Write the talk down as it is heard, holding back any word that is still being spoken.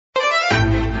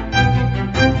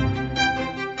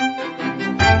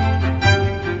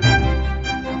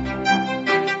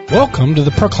Welcome to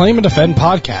the Proclaim and Defend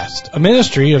podcast, a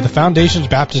ministry of the Foundations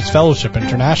Baptist Fellowship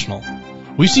International.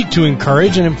 We seek to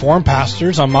encourage and inform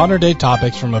pastors on modern-day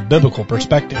topics from a biblical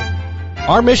perspective.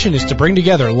 Our mission is to bring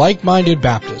together like-minded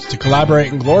Baptists to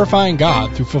collaborate in glorifying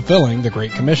God through fulfilling the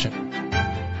Great Commission.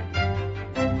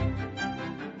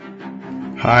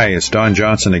 Hi, it's Don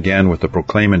Johnson again with the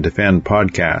Proclaim and Defend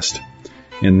podcast.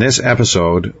 In this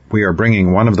episode, we are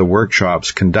bringing one of the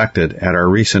workshops conducted at our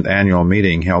recent annual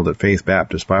meeting held at Faith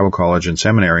Baptist Bible College and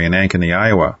Seminary in Ankeny,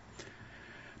 Iowa.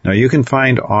 Now, you can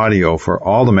find audio for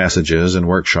all the messages and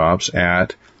workshops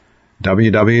at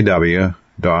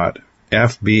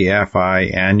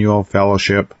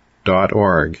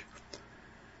www.fbfiannualfellowship.org.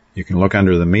 You can look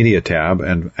under the Media tab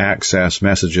and access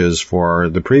messages for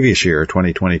the previous year,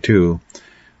 2022,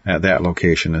 at that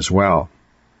location as well.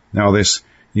 Now, this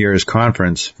year's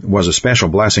conference was a special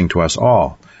blessing to us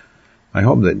all. I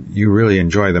hope that you really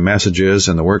enjoy the messages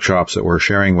and the workshops that we're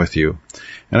sharing with you.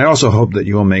 And I also hope that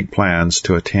you will make plans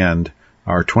to attend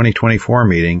our 2024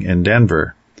 meeting in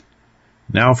Denver.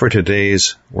 Now for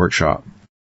today's workshop.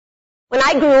 When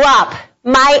I grew up,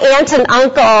 my aunt and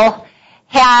uncle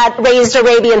had raised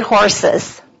Arabian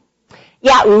horses.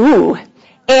 Yeah, ooh.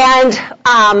 And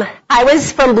I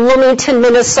was from Bloomington,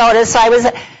 Minnesota, so I was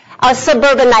a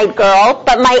suburbanite girl,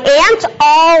 but my aunt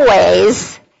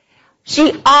always,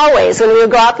 when we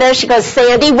would go out there, she goes,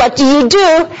 Sandy, what do?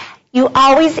 You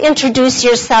always introduce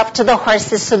yourself to the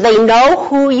horses so they know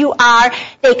who you are,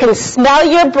 they can smell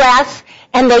your breath,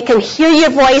 and they can hear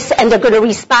your voice, and they're going to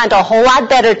respond a whole lot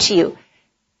better to you.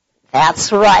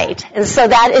 That's right. And so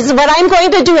that is what I'm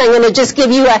going to do. I'm going to just give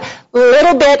you a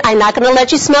little bit. I'm not going to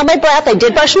let you smell my breath. I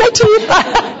did brush my teeth.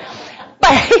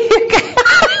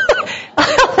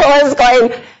 But I was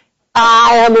going,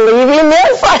 I am leaving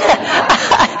this.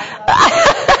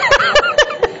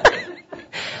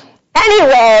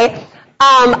 Anyway,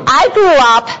 I grew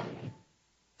up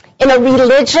in a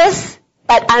religious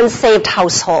but unsaved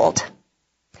household.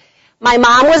 My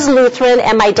mom was Lutheran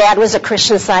and my dad was a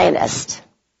Christian Zionist.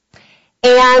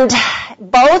 And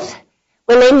both,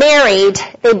 when they married,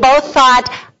 they both thought,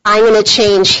 I'm going to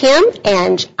change him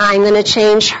and I'm going to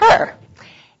change her.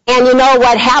 And you know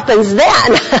what happens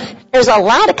then? There's a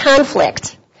lot of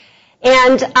conflict.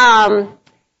 And to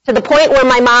the point where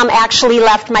my mom actually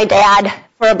left my dad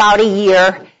for about a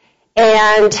year.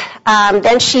 And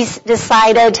then she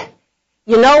decided,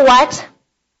 you know what?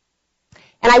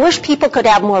 And I wish people could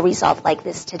have more resolve like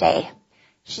this today.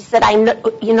 She said,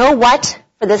 you know what?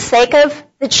 For the sake of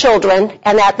the children,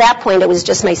 and at that point it was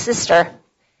just my sister,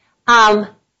 I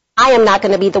am not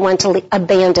going to be the one to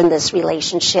abandon this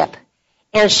relationship.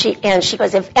 And she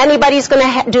goes, if anybody's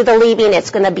going to do the leaving,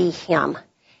 it's going to be him.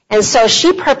 And so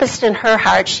she purposed in her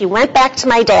heart, she went back to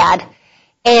my dad,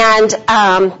 and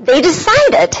they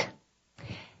decided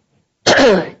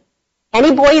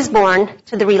any boys born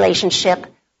to the relationship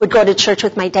would go to church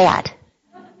with my dad.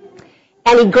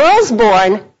 Any girls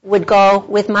born would go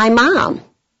with my mom.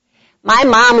 My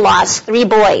mom lost 3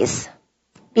 boys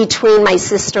between my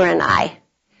sister and I.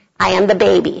 I am the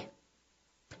baby.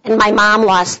 And my mom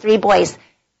lost 3 boys.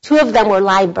 2 of them were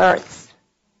live births.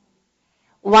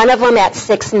 One of them at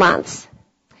 6 months.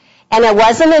 And it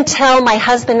wasn't until my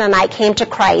husband and I came to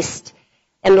Christ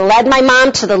and led my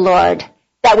mom to the Lord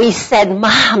that we said,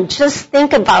 Mom, just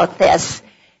think about this.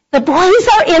 The boys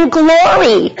are in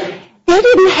glory. They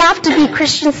didn't have to be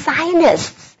Christian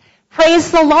Zionists.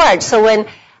 Praise the Lord. So when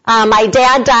my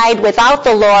dad died without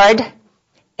the Lord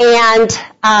and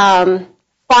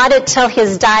fought it till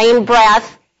his dying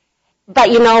breath,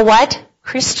 but you know what?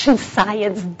 Christian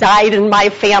Science died in my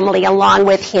family along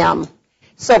with him.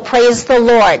 So praise the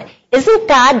Lord. Isn't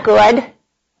God good?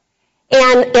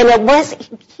 And it was,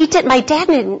 my dad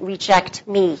didn't reject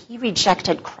me. He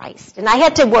rejected Christ. And I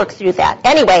had to work through that.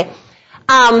 Anyway,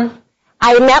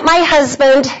 I met my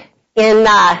husband in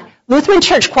Lutheran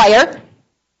Church Choir.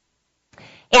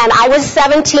 And I was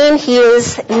 17, he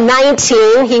was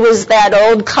 19. He was that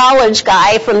old college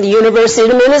guy from the University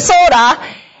of Minnesota.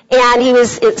 And he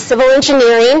was in civil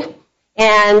engineering.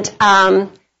 And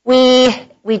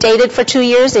we dated for 2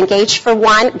 years, engaged for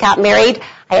 1, got married.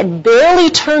 I had barely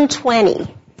turned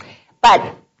 20.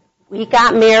 But we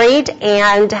got married,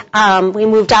 and we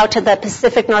moved out to the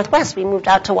Pacific Northwest. We moved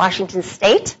out to Washington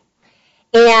State.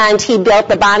 And he built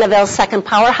the Bonneville Second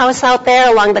Powerhouse out there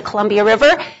along the Columbia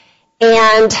River.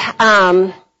 And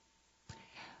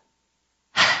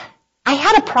I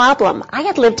had a problem. I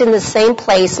had lived in the same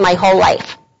place my whole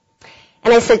life.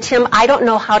 And I said, Tim, I don't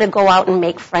know how to go out and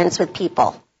make friends with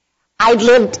people. I'd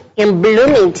lived in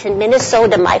Bloomington,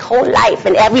 Minnesota my whole life,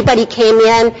 and everybody came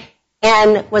in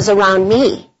and was around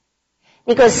me.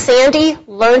 He goes, Sandy,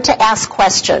 learn to ask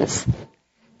questions.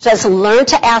 Just learn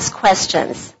to ask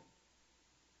questions.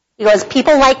 He goes,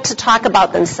 people like to talk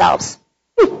about themselves.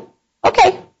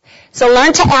 Okay. So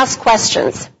learn to ask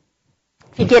questions.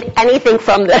 If you get anything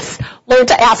from this, learn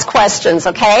to ask questions,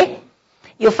 okay?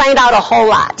 You'll find out a whole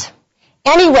lot.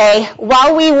 Anyway,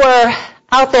 while we were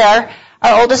out there,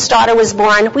 our oldest daughter was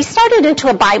born, we started into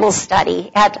a Bible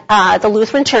study at the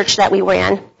Lutheran church that we were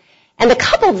in. And the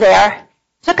couple there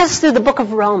took us through the book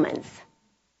of Romans.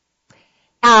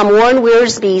 Warren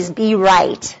Wiersbe's Be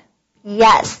Right.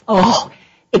 Yes. Oh,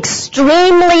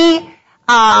 extremely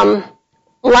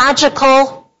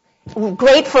logical,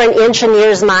 great for an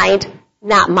engineer's mind,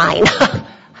 not mine.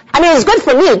 I mean, it was good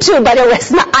for me too, but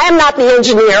I am not the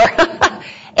engineer.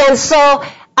 And so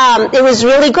it was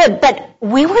really good. But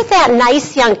we were that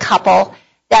nice young couple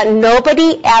that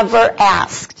nobody ever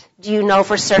asked, do you know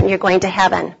for certain you're going to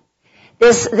heaven?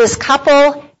 This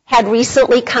couple had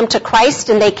recently come to Christ,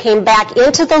 and they came back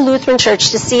into the Lutheran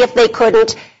church to see if they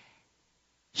couldn't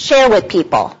share with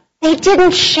people. They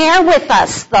didn't share with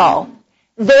us, though.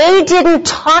 They didn't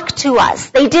talk to us.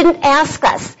 They didn't ask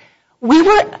us. We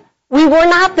were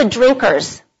not the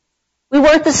drinkers. We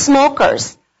weren't the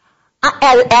smokers.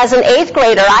 As an 8th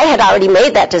grader, I had already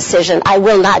made that decision. I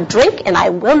will not drink and I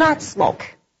will not smoke.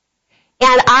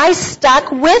 And I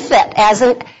stuck with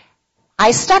it.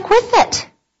 I stuck with it.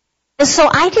 And so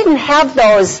I didn't have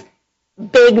those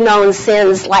big known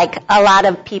sins like a lot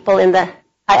of people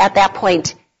at that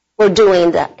point were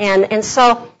doing. And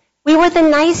so we were the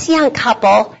nice young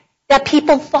couple that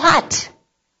people thought.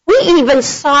 We even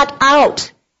sought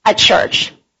out a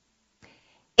church.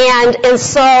 And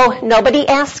so nobody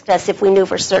asked us if we knew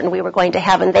for certain we were going to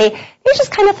heaven. They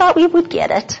just kind of thought we would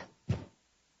get it.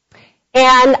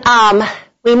 And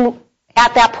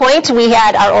at that point, we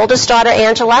had our oldest daughter,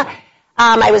 Angela.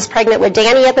 I was pregnant with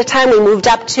Danny at the time. We moved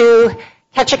up to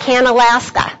Ketchikan,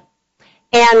 Alaska.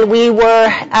 And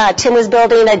Tim was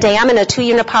building a dam and a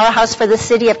 2-unit powerhouse for the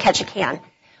city of Ketchikan.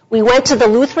 We went to the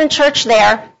Lutheran church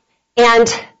there,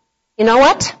 and you know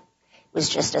what? It was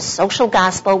just a social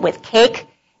gospel with cake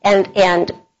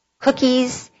and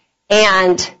cookies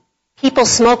and people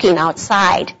smoking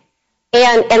outside.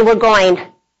 And we're going,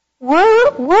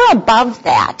 we're above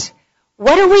that.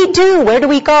 What do we do? Where do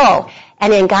we go?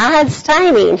 And in God's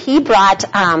timing, He brought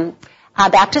a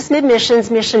Baptist Mid-Missions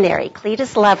missionary,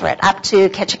 Cletus Leverett, up to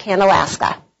Ketchikan,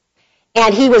 Alaska.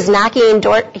 And he was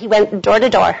he went door to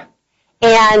door.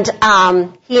 And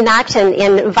he knocked and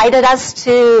invited us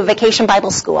to Vacation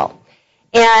Bible School.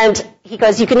 And he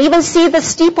goes, you can even see the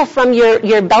steeple from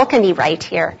your balcony right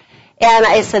here. And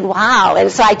I said, wow.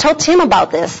 And so I told Tim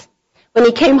about this when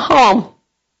he came home.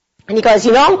 And he goes,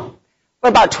 we're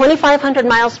about 2,500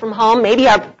 miles from home. Maybe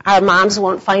our moms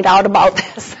won't find out about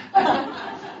this.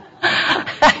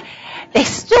 They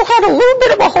still had a little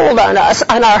bit of a hold on us,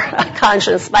 on our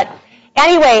conscience. But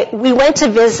anyway, we went to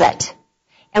visit.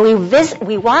 And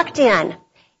we walked in,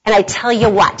 and I tell you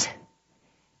what,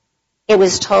 it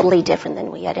was totally different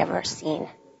than we had ever seen.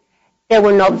 There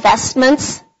were no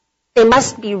vestments. They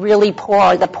must be really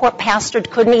poor. The poor pastor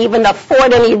couldn't even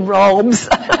afford any robes.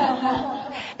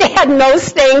 They had no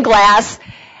stained glass.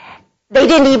 They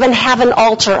didn't even have an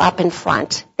altar up in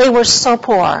front. They were so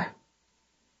poor.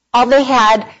 All they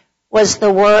had was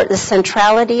the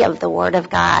centrality of the Word of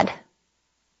God.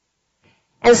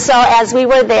 And so as we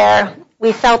were there,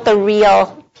 we felt the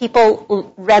real.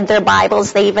 People read their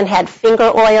Bibles. They even had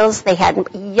finger oils. They had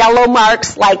yellow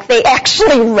marks like they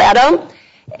actually read them.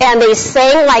 And they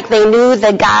sang like they knew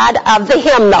the God of the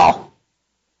hymnal.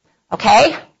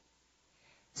 Okay?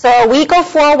 So we go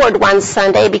forward one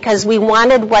Sunday because we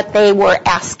wanted what they were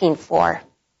asking for.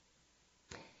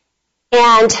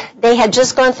 And they had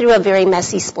just gone through a very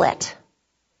messy split.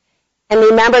 And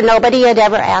remember, nobody had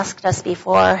ever asked us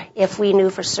before if we knew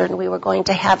for certain we were going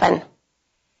to heaven.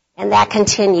 And that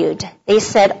continued. They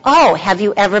said, have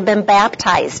you ever been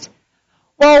baptized?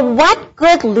 Well, what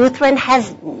good Lutheran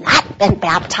has not been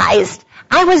baptized?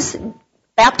 I was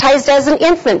baptized as an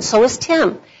infant, so was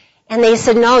Tim. And they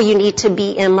said, no, you need to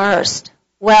be immersed.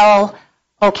 Well,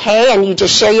 okay, and you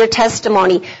just share your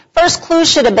testimony. First clue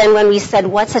should have been when we said,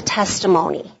 what's a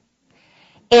testimony?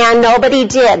 And nobody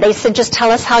did. They said, just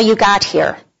tell us how you got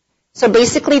here. So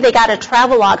basically they got a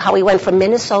travel log, how we went from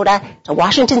Minnesota to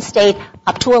Washington State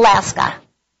up to Alaska.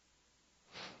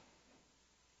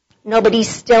 Nobody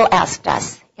still asked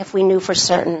us if we knew for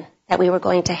certain that we were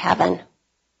going to heaven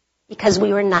because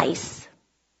we were nice.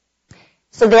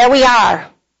 So there we are,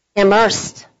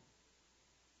 immersed,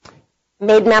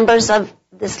 made members of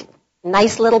this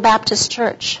nice little Baptist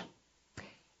church.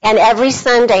 And every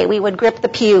Sunday we would grip the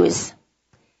pews.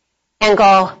 and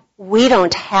go, we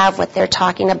don't have what they're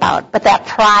talking about. But that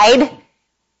pride,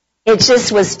 it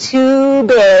just was too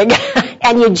big,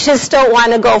 and you just don't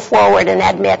want to go forward and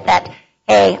admit that,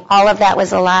 hey, all of that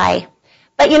was a lie.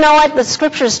 But you know what? The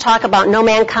scriptures talk about no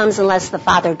man comes unless the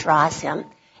Father draws him.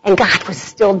 And God was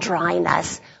still drawing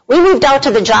us. We moved out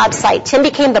to the job site. Tim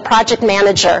became the project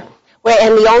manager,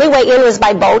 and the only way in was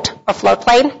by boat or float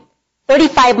plane.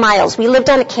 35 miles. We lived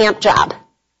on a camp job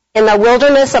in the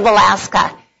wilderness of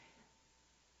Alaska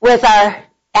with our,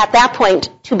 at that point,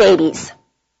 2 babies.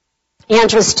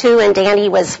 Andrew was 2 and Danny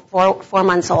was 4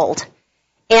 months old.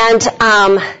 And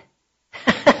our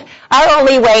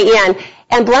only way in,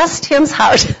 and bless Tim's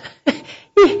heart,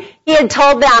 he had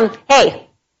told them, hey,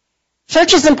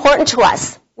 church is important to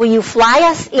us. Will you fly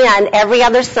us in every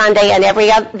other Sunday, and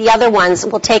the other ones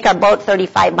we'll take our boat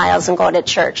 35 miles and go to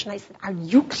church? And I said, are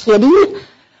you kidding? We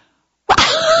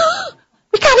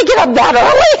got to get up that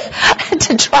early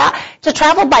to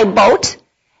travel by boat,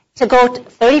 to go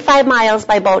 35 miles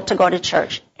by boat to go to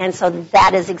church. And so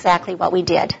that is exactly what we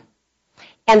did.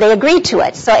 And they agreed to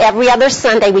it. So every other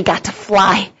Sunday we got to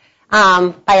fly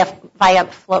via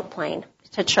float plane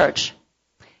to church.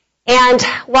 And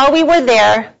while we were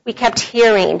there, we kept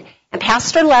hearing, and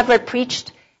Pastor Leverett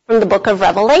preached from the book of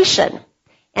Revelation.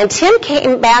 And Tim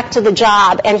came back to the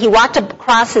job, and he walked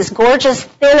across this gorgeous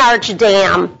thin arch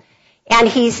dam, and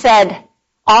he said,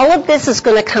 all of this is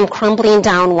going to come crumbling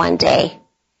down one day.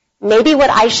 Maybe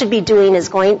what I should be doing is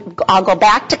I'll go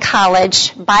back to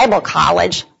college, Bible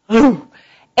college,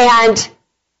 and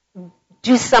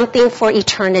do something for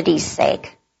eternity's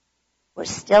sake. We're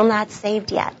still not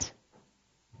saved yet.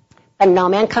 But no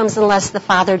man comes unless the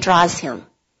Father draws him.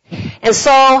 And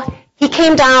so he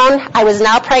came down. I was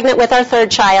now pregnant with our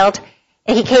 3rd child.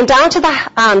 And he came down to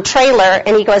the trailer,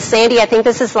 and he goes, Sandy, I think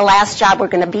this is the last job we're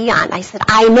going to be on. I said,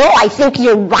 I know, I think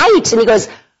you're right. And he goes,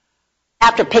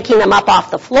 after picking him up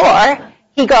off the floor,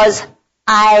 he goes,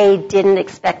 I didn't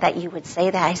expect that you would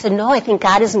say that. I said, no, I think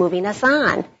God is moving us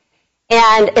on.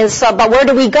 And so, but where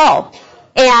do we go?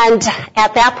 And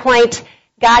at that point,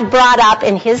 God brought up,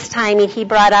 in his timing, he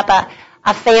brought up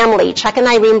a family, Chuck and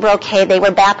Irene Brochet. They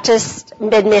were Baptist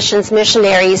mid-missions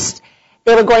missionaries.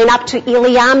 They were going up to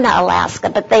Iliamna, Alaska,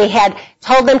 but they had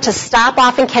told them to stop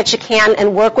off in Ketchikan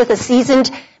and work with a seasoned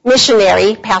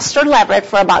missionary, Pastor Leverett,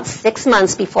 for about 6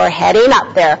 months before heading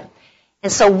up there.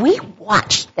 And so we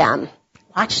watched them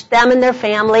and their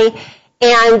family,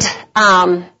 and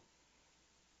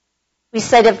we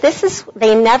said, if this is,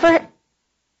 they never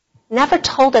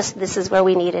told us this is where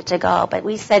we needed to go, but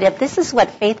we said, if this is what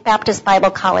Faith Baptist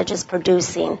Bible College is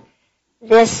producing,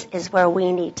 this is where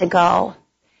we need to go.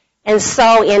 And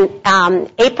so in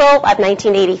April of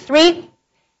 1983,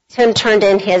 Tim turned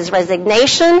in his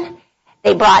resignation.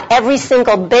 They brought every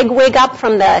single bigwig up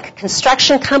from the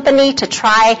construction company to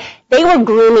try. They were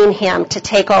grooming him to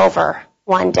take over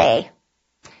one day.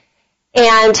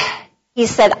 And he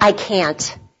said, I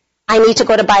can't. I need to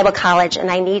go to Bible college,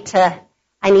 and I need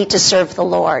to serve the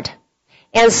Lord.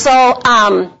 And so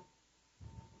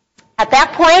at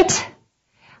that point,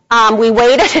 we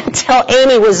waited until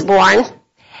Amy was born.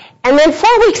 And then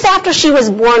 4 weeks after she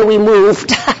was born, we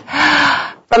moved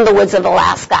from the woods of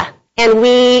Alaska. And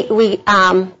we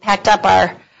packed up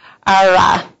our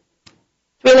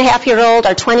 3.5-year-old,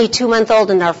 our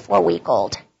 22-month-old, and our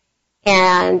 4-week-old.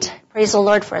 And praise the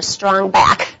Lord for a strong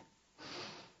back.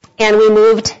 And we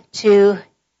moved to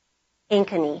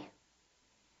Ankeny.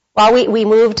 Well, we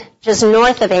moved just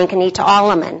north of Ankeny to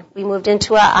Alleman. We moved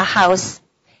into a house,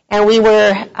 and we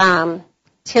were,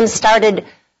 Tim started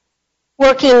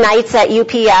working nights at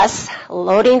UPS,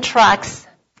 loading trucks,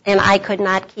 and I could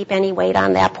not keep any weight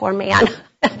on that poor man.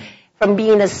 From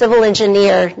being a civil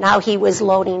engineer, now he was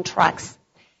loading trucks.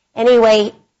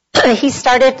 Anyway, he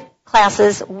started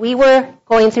classes. We were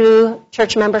going through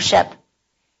church membership.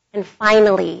 And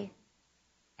finally,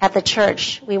 at the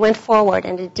church, we went forward,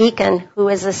 and a deacon, who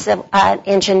is a civil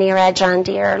engineer at John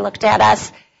Deere, looked at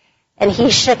us, and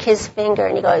he shook his finger,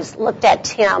 and he goes, looked at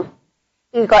Tim.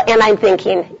 And I'm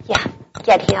thinking, yeah,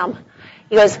 get him.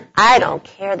 He goes, I don't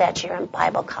care that you're in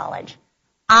Bible college.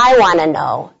 I want to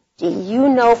know, do you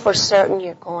know for certain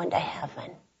you're going to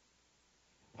heaven?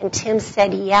 And Tim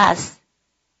said, yes.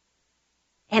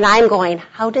 And I'm going,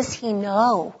 how does he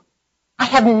know? I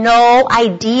have no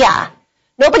idea.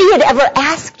 Nobody had ever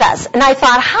asked us. And I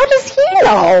thought, how does he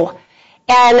know?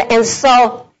 And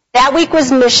so that week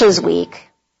was missions week.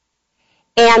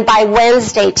 And by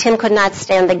Wednesday, Tim could not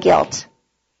stand the guilt.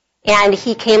 And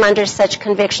he came under such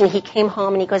conviction. He came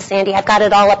home and he goes, Sandy, I've got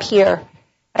it all up here,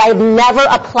 but I've never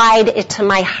applied it to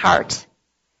my heart.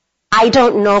 I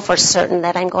don't know for certain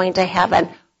that I'm going to heaven.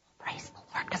 Praise the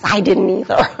Lord, because I didn't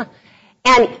either.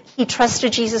 And he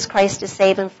trusted Jesus Christ to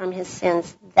save him from his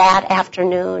sins that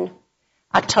afternoon,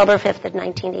 October 5th of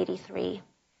 1983.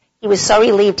 He was so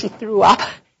relieved he threw up.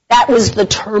 That was the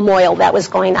turmoil that was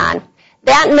going on.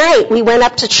 That night, we went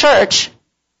up to church,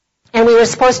 and we were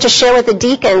supposed to share with the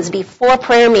deacons before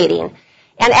prayer meeting.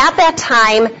 And at that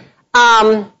time,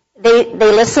 they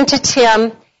listened to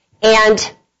Tim,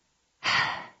 and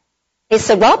they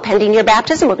said, well, pending your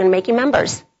baptism, we're going to make you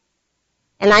members.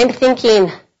 And I'm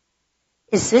thinking,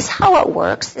 is this how it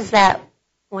works? Is that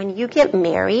when you get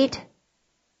married,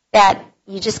 that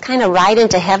you just kind of ride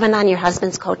into heaven on your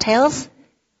husband's coattails?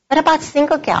 What about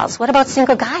single gals? What about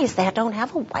single guys that don't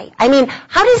have a wife? I mean,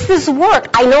 how does this work?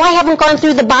 I know I haven't gone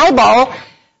through the Bible,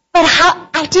 but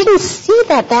I didn't see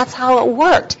that that's how it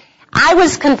worked. I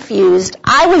was confused.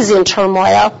 I was in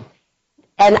turmoil.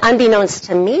 And unbeknownst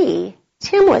to me,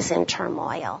 Tim was in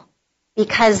turmoil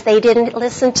because they didn't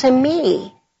listen to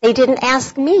me. They didn't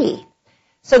ask me.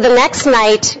 So the next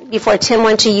night, before Tim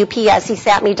went to UPS, he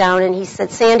sat me down and he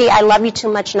said, Sandy, I love you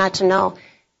too much not to know.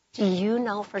 Do you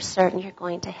know for certain you're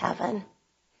going to heaven?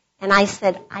 And I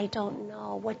said, I don't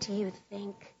know. What do you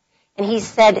think? And he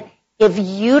said, if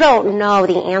you don't know,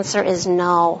 the answer is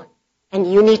no.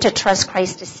 And you need to trust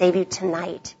Christ to save you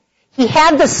tonight. He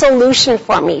had the solution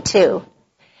for me, too.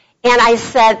 And I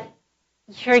said,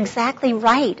 you're exactly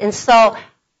right. And so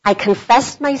I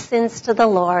confessed my sins to the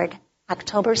Lord,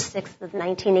 October 6th of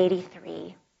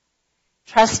 1983.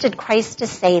 Trusted Christ to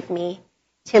save me.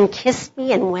 Tim kissed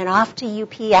me and went off to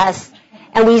UPS.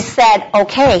 And we said,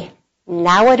 okay,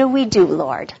 now what do we do,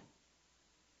 Lord?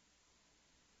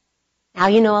 Now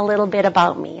you know a little bit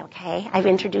about me, okay? I've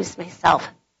introduced myself.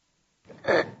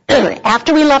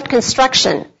 After we left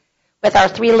construction with our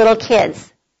 3 little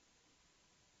kids,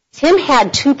 Tim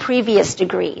had 2 previous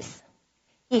degrees.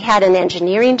 He had an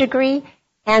engineering degree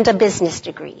and a business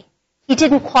degree. He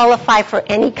didn't qualify for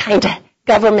any kind of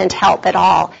government help at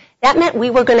all. That meant we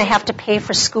were going to have to pay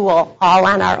for school all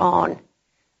on our own,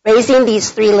 raising these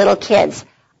 3 little kids.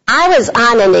 I was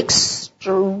on an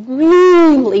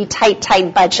extremely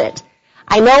tight budget.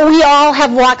 I know we all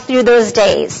have walked through those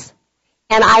days,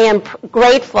 and I am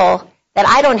grateful that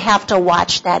I don't have to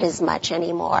watch that as much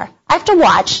anymore. I have to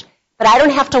watch, but I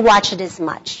don't have to watch it as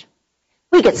much.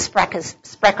 We get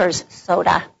Sprecker's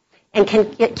soda and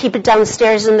can keep it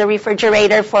downstairs in the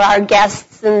refrigerator for our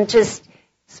guests and just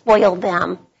spoil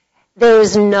them.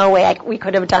 There's no way we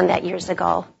could have done that years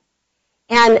ago.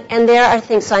 And there are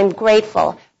things, so I'm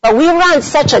grateful. But we were on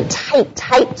such a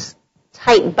tight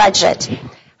budget.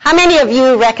 How many of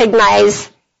you recognize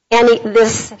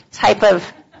this type of,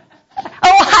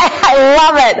 I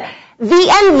love it, the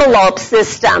envelope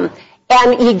system.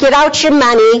 And you get out your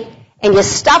money and you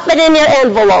stuff it in your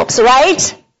envelopes,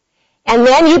 right? And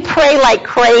then you pray like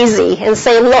crazy and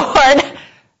say, Lord,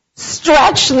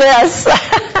 stretch this.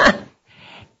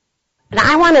 And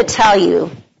I want to tell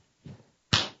you,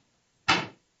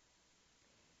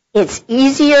 it's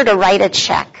easier to write a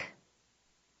check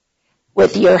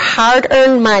with your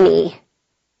hard-earned money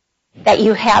that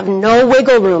you have no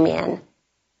wiggle room in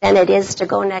than it is to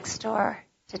go next door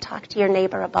to talk to your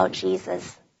neighbor about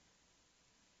Jesus.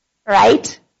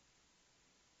 Right?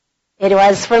 It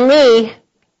was for me.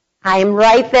 I'm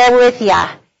right there with ya.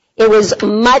 It was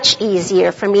much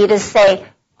easier for me to say,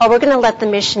 oh, we're going to let the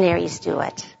missionaries do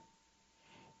it.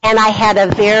 And I had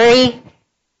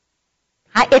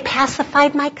it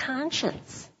pacified my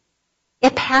conscience.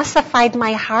 It pacified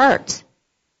my heart.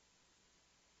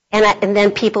 And then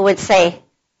people would say,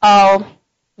 oh,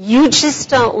 you just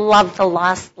don't love the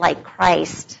lost like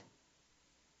Christ.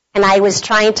 And I was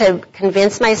trying to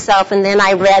convince myself, and then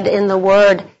I read in the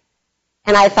Word,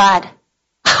 and I thought,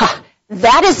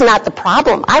 that is not the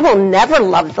problem. I will never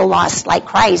love the lost like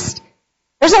Christ.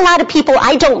 There's a lot of people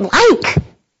I don't like.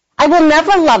 I will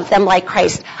never love them like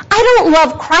Christ. I don't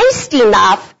love Christ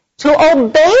enough to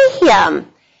obey Him.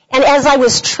 And as I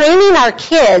was training our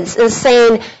kids and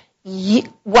saying,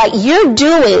 what you're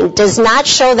doing does not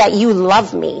show that you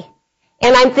love me.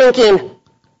 And I'm thinking,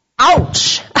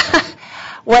 ouch.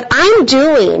 What I'm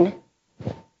doing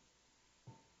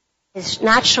is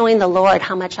not showing the Lord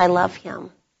how much I love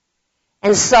Him.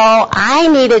 And so I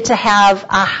needed to have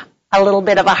a little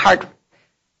bit of a heart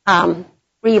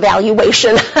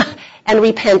reevaluation and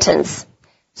repentance.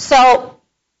 So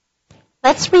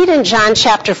let's read in John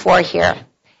chapter 4 here.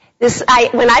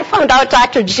 When I found out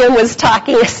Dr. Jim was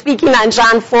speaking on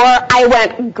John 4, I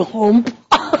went, glump.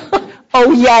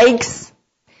 Oh, yikes.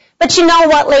 But you know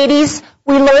what, ladies?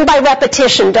 We learn by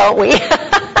repetition, don't we?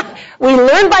 We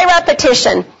learn by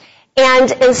repetition.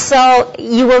 And so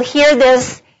you will hear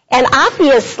this, and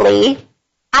obviously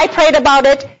I prayed about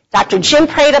it. Dr. Jim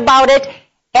prayed about it.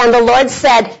 And the Lord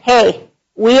said, hey,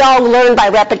 we all learn by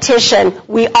repetition.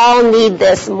 We all need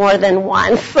this more than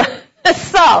once.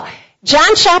 So,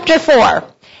 John chapter 4.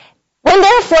 When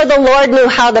therefore the Lord knew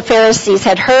how the Pharisees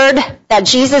had heard that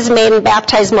Jesus made and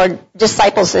baptized more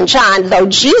disciples than John, though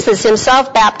Jesus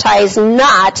himself baptized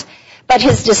not, but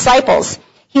his disciples,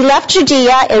 he left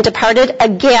Judea and departed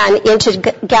again into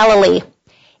Galilee.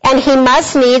 And he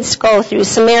must needs go through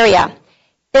Samaria.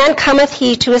 Then cometh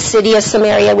he to a city of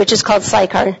Samaria, which is called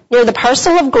Sychar, near the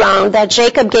parcel of ground that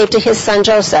Jacob gave to his son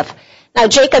Joseph. Now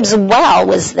Jacob's well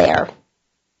was there.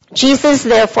 Jesus,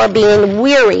 therefore, being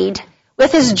wearied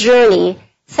with his journey,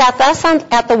 sat thus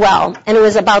at the well, and it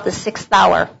was about the 6th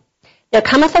hour. There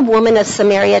cometh a woman of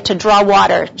Samaria to draw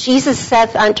water. Jesus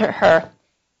saith unto her,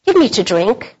 give me to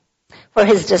drink. For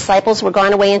his disciples were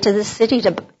gone away into the city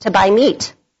to buy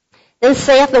meat. Then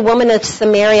saith the woman of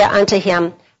Samaria unto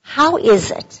him, how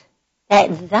is it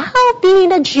that thou,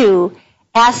 being a Jew,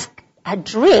 ask a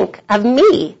drink of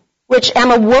me, which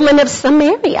am a woman of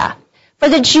Samaria? For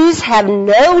the Jews have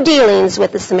no dealings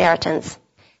with the Samaritans.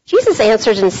 Jesus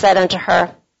answered and said unto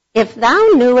her, if thou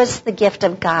knewest the gift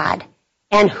of God,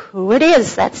 and who it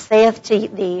is that saith to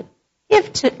thee,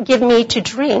 give me to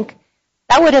drink,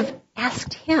 thou would have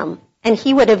asked him, and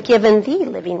he would have given thee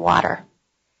living water.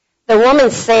 The woman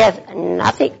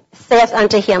saith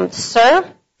unto him,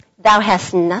 Sir, thou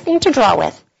hast nothing to draw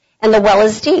with, and the well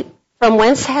is deep. From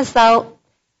whence hast thou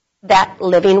that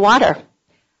living water?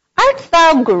 Art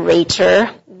thou greater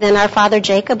than our father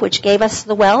Jacob, which gave us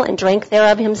the well, and drank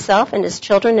thereof himself, and his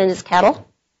children, and his cattle?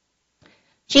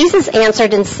 Jesus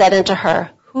answered and said unto her,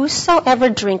 whosoever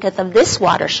drinketh of this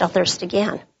water shall thirst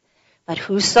again. But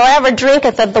whosoever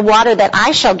drinketh of the water that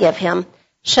I shall give him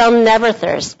shall never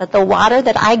thirst, but the water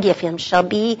that I give him shall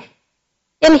be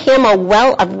in him a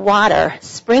well of water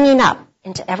springing up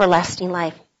into everlasting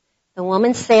life. The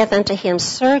woman saith unto him,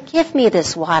 Sir, give me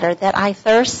this water that I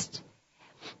thirst,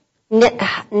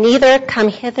 neither come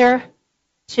hither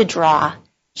to draw.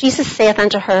 Jesus saith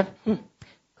unto her,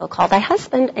 Go call thy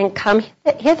husband, and come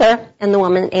hither. And the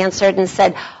woman answered and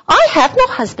said, I have no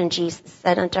husband. Jesus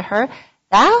said unto her,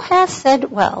 Thou hast said,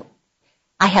 well,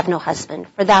 I have no husband,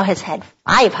 for thou hast had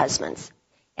 5 husbands,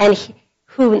 and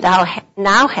whom thou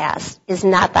now hast is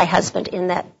not thy husband, in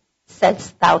that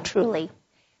saidst thou truly.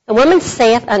 The woman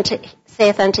saith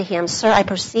unto him, Sir, I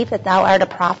perceive that thou art a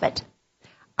prophet.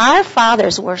 Our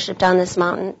fathers worshipped on this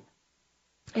mountain,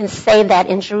 and say that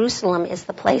in Jerusalem is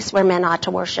the place where men ought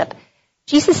to worship.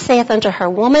 Jesus saith unto her,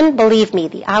 Woman, believe me,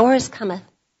 the hour is cometh,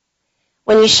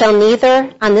 when ye shall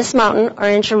neither on this mountain or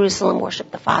in Jerusalem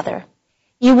worship the Father.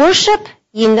 Ye worship,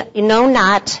 ye know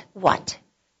not what.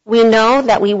 We know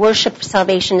that we worship, for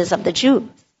salvation is of the Jews.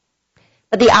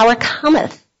 But the hour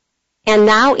cometh, and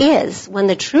now is, when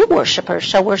the true worshippers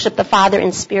shall worship the Father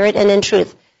in spirit and in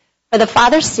truth. For the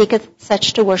Father seeketh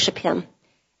such to worship him.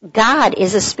 God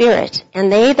is a spirit,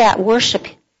 and they that worship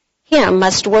him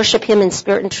must worship him in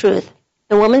spirit and truth.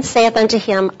 The woman saith unto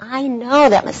him, I know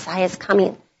that Messiah is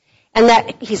coming, and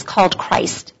that he's called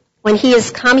Christ. When he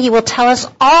is come, he will tell us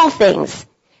all things.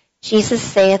 Jesus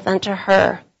saith unto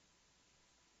her,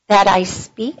 that I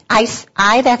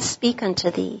that speak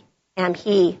unto thee am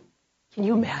he. Can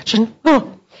you imagine?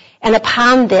 Oh. And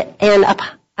upon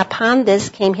this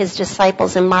came his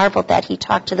disciples, and marveled that he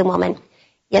talked to the woman.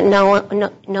 Yet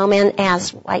no man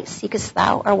asked, Why seekest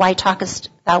thou, or why talkest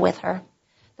thou with her?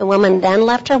 The woman then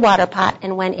left her water pot,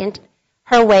 and went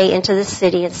her way into the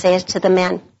city, and saith to the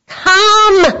men,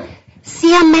 Come,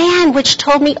 see a man which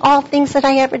told me all things that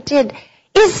I ever did.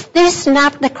 Is this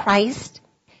not the Christ?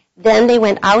 Then they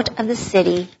went out of the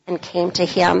city and came to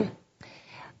him.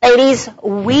 Ladies,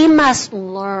 we must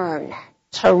learn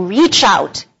to reach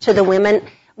out to the women,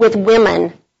 with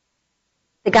women,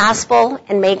 the gospel,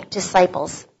 and make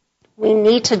disciples. We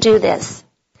need to do this.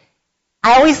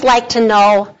 I always like to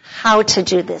know how to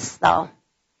do this, though.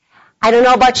 I don't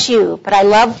know about you, but I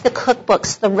love the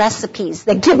cookbooks, the recipes.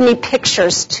 They give me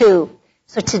pictures, too.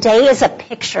 So today is a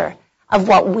picture of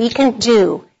what we can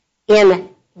do in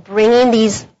bringing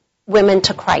these women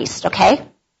to Christ, okay?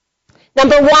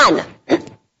 Number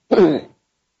 1,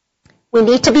 we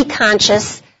need to be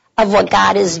conscious of what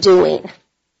God is doing.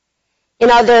 You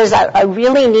know, there's a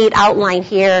really neat outline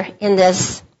here in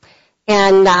this,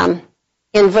 and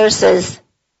in verses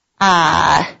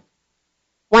 1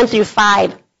 through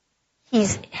 5,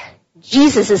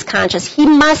 Jesus is conscious. He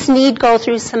must need go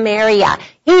through Samaria.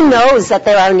 He knows that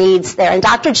there are needs there. And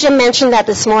Dr. Jim mentioned that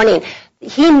this morning.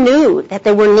 He knew that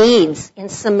there were needs in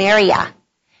Samaria.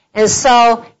 And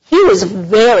so he was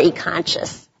very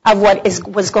conscious of what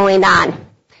was going on.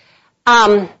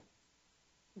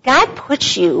 God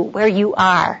puts you where you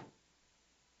are.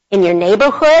 In your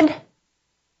neighborhood,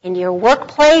 in your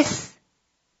workplace,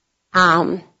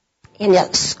 in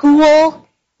your school,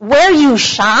 where you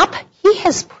shop, He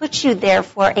has put you there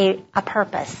for a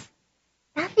purpose.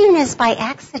 Nothing is by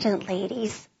accident,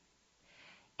 ladies.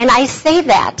 And I say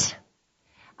that.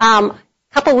 A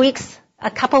couple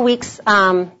weeks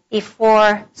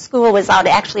before school was out,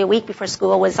 actually a week before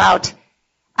school was out,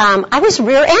 I was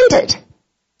rear-ended,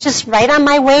 just right on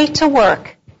my way to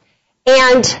work.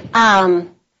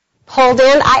 And pulled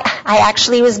in. I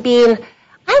actually was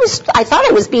I thought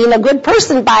I was being a good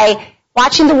person by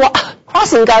watching the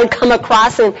crossing guard come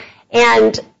across,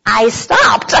 and I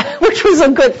stopped, which was a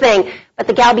good thing. But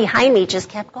the gal behind me just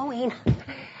kept going.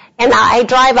 And I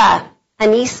drive a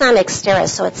Nissan Xterra,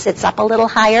 so it sits up a little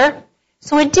higher.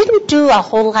 So it didn't do a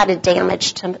whole lot of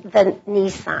damage to the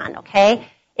Nissan, okay?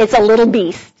 It's a little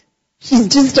beast. She's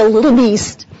just a little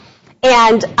beast.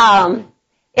 And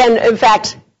in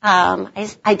fact,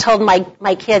 I told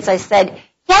my kids, I said,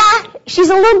 yeah, she's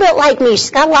a little bit like me.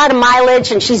 She's got a lot of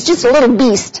mileage, and she's just a little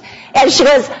beast. And she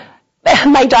goes,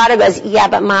 my daughter goes, yeah,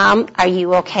 but Mom, are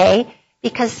you okay?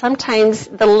 Because sometimes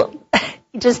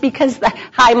just because the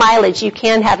high mileage, you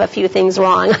can have a few things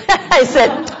wrong. I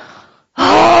said,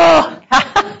 oh.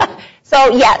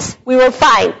 So yes, we were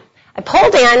fine. I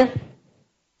pulled in,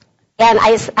 and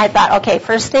I thought, okay,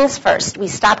 first things first. We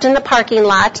stopped in the parking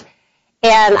lot,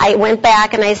 and I went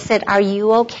back and I said, are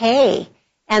you okay?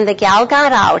 And the gal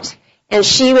got out, and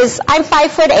I'm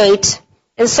 5'8",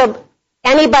 and so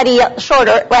anybody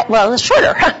shorter.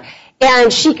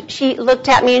 And she looked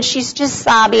at me, and she's just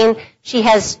sobbing. She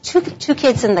has two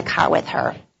kids in the car with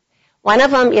her. One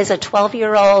of them is a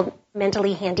 12-year-old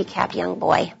mentally handicapped young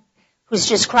boy who's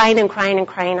just crying and crying and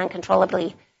crying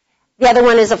uncontrollably. The other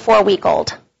one is a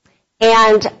 4-week-old.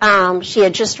 And she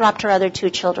had just dropped her other 2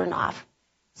 children off.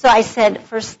 So I said,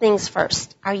 first things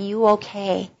first, are you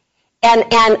okay?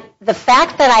 And the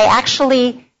fact that I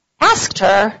actually asked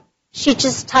her, she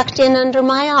just tucked in under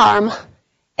my arm.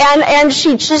 And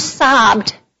she just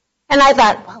sobbed. And I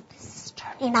thought, well, this is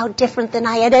turning out different than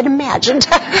I had imagined.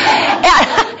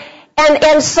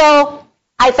 and so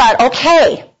I thought,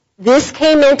 okay, this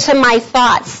came into my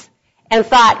thoughts and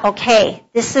thought, okay,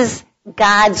 this is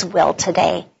God's will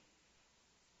today.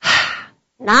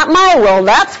 Not my will,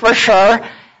 that's for sure.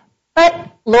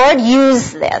 But Lord,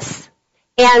 use this.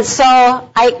 And so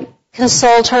I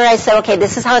consoled her. I said, okay,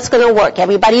 this is how it's going to work.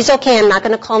 Everybody's okay. I'm not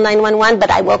going to call 911, but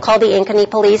I will call the Ankeny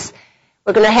police.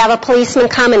 We're going to have a policeman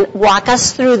come and walk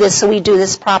us through this so we do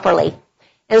this properly.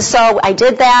 And so I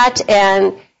did that,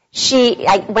 and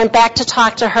I went back to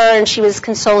talk to her, and she was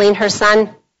consoling her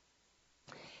son.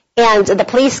 And the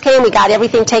police came. We got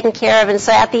everything taken care of. And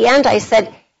so at the end I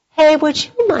said, hey, would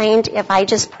you mind if I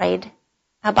just prayed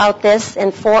about this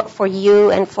and for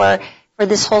you and for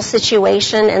this whole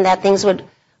situation, and that things would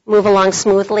move along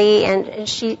smoothly? And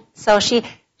she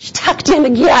tucked in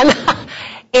again.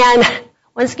 And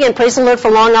once again, praise the Lord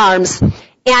for long arms.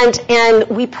 And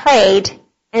we prayed,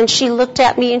 and she looked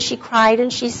at me and she cried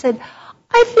and she said,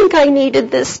 I think I needed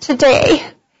this today.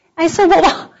 I said,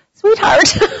 well,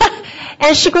 sweetheart.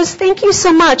 And she goes, thank you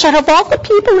so much. Out of all the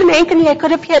people in Ankeny I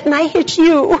could have hit, and I hit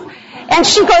you. And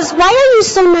she goes, why are you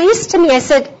so nice to me? I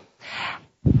said,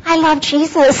 I love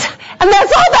Jesus. And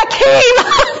that's all that came.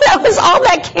 That was all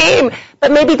that came.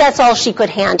 But maybe that's all she could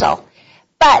handle.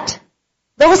 But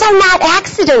those are not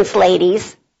accidents,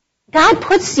 ladies. God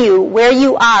puts you where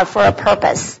you are for a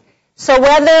purpose. So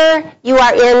whether you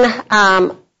are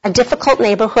in a difficult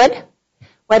neighborhood,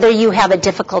 whether you have a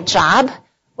difficult job,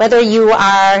 whether you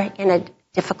are in a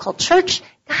difficult church,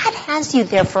 God has you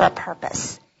there for a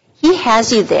purpose. He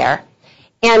has you there.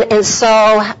 And so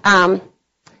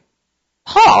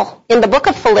Paul, in the book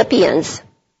of Philippians,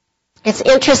 it's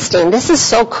interesting. This is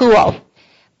so cool.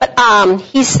 But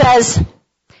he says,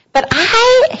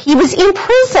 he was in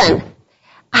prison.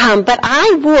 But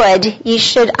I would, ye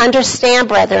should understand,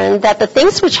 brethren, that the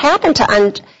things which happened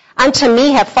unto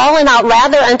me have fallen out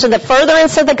rather unto the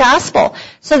furtherance of the gospel,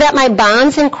 so that my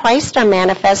bonds in Christ are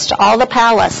manifest to all the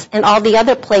palace and all the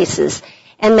other places.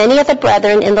 And many of the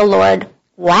brethren in the Lord,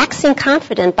 waxing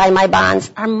confident by my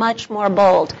bonds, are much more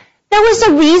bold. There was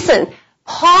a reason.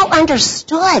 Paul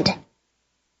understood.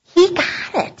 He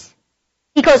got it.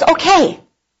 He goes, okay,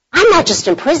 I'm not just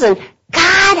in prison.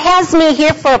 God has me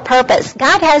here for a purpose.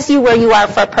 God has you where you are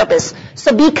for a purpose.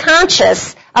 So be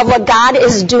conscious of what God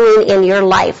is doing in your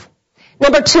life.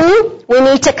 Number 2, we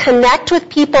need to connect with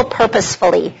people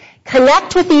purposefully.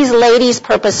 Connect with these ladies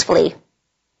purposefully.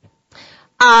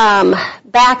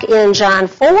 Back in John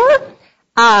 4,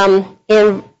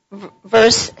 in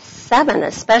verse 7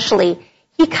 especially,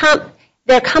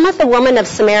 There cometh a woman of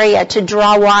Samaria to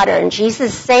draw water, and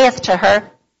Jesus saith to her,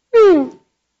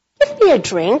 give me a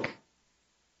drink.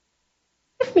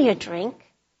 Give me a drink.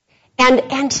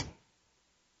 And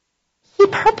he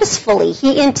purposefully,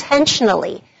 he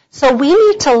intentionally. So we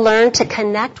need to learn to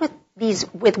connect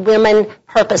with women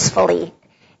purposefully.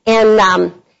 And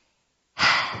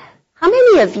how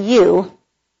many of you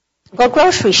go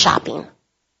grocery shopping?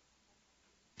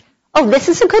 Oh, this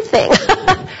is a good thing.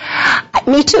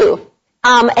 Me too.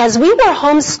 As we were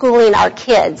homeschooling our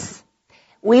kids,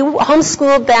 we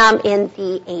homeschooled them in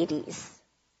the 80s.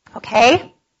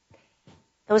 Okay?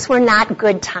 Those were not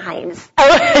good times.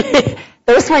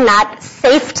 Those were not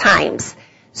safe times.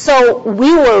 So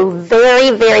we were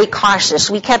very, very cautious.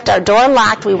 We kept our door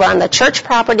locked. We were on the church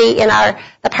property in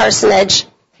the parsonage.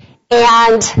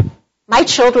 And my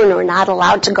children were not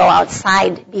allowed to go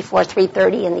outside before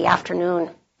 3:30 in the afternoon.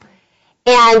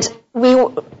 And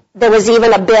there was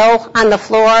even a bill on the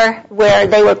floor where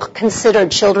they were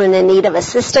considered children in need of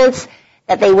assistance,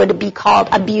 that they would be called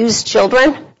abused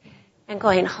children. And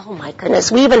going, oh my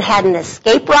goodness, we even had an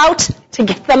escape route to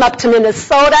get them up to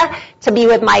Minnesota to be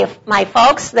with my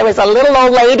folks. There was a little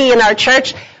old lady in our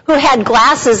church who had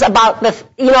glasses about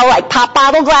like pop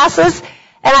bottle glasses.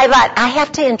 And I thought, I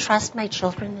have to entrust my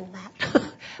children in that.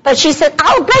 But she said,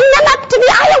 I'll bring them up to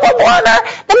the Iowa border,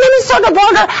 the Minnesota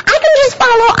border. I can just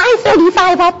follow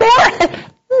I-35 up there.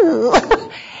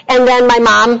 And then my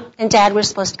mom and dad were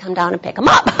supposed to come down and pick them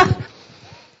up.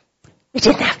 We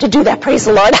didn't have to do that, praise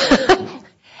the Lord.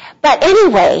 But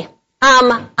anyway,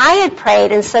 I had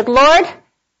prayed and said, Lord,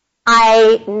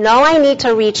 I know I need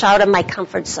to reach out of my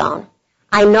comfort zone.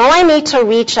 I know I need to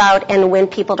reach out and win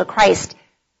people to Christ.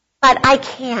 But I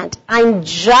can't. I'm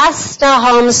just a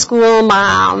homeschool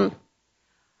mom.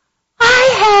 I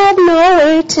had no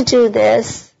way to do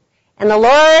this. And the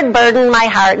Lord burdened my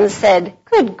heart and said,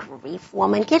 good grief,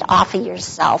 woman, get off of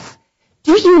yourself.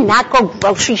 Do you not go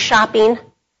grocery shopping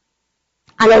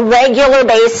on a regular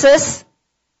basis?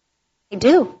 I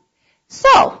do.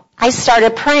 So I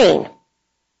started praying.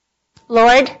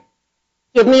 Lord,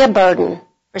 give me a burden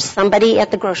for somebody at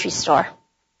the grocery store.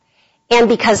 And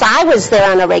because I was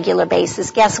there on a regular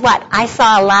basis, guess what? I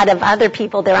saw a lot of other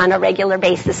people there on a regular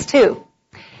basis too.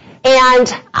 And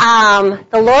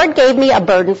the Lord gave me a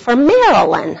burden for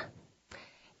Marilyn.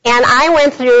 And I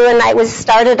went through and I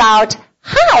started out,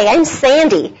 hi, I'm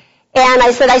Sandy. And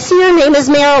I said, I see your name is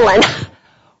Marilyn.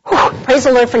 Whew, praise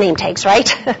the Lord for name tags, right?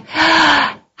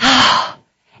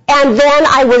 And then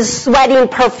I was sweating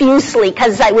profusely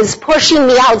because I was pushing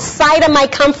me outside of my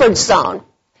comfort zone.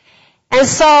 And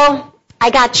so I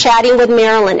got chatting with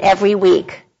Marilyn every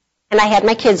week, and I had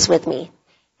my kids with me,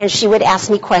 and she would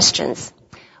ask me questions.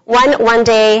 One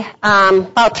day,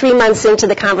 about 3 months into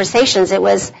the conversations, it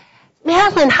was,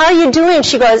 Marilyn, how are you doing?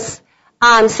 She goes,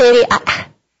 Sandy,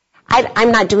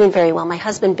 I'm not doing very well. My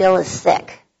husband Bill is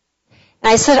sick.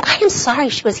 And I said, I am sorry.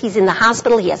 She goes, he's in the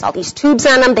hospital. He has all these tubes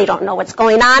on him. They don't know what's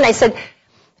going on. I said,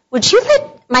 would you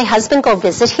let my husband go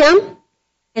visit him?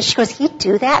 And she goes, he'd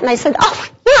do that? And I said, oh,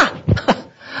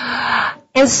 yeah.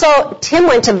 And so Tim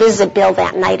went to visit Bill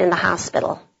that night in the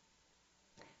hospital.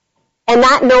 And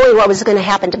not knowing what was going to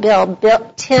happen to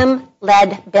Bill, Tim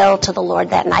led Bill to the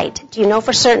Lord that night. Do you know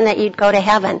for certain that you'd go to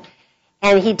heaven?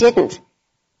 And he didn't.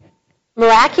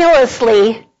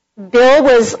 Miraculously, Bill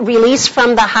was released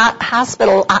from the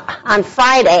hospital on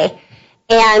Friday,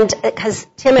 and because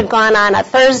Tim had gone on a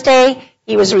Thursday,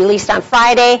 he was released on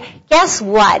Friday. Guess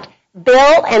what?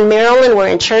 Bill and Marilyn were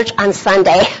in church on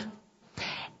Sunday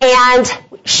and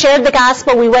shared the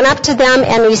gospel. We went up to them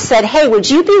and we said, hey, would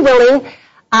you be willing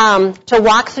to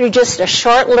walk through just a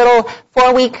short little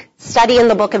 4-week study in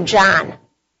the book of John?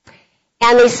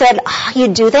 And they said, oh, you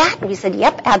do that? And we said,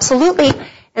 yep, absolutely.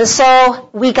 And so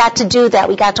we got to do that.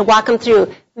 We got to walk them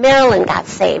through. Marilyn got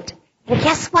saved. And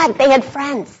guess what? They had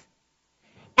friends.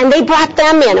 And they brought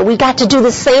them in, and we got to do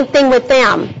the same thing with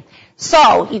them.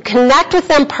 So you connect with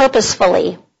them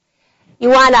purposefully. You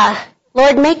want to,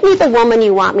 Lord, make me the woman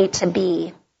you want me to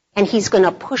be. And he's going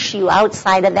to push you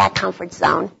outside of that comfort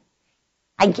zone.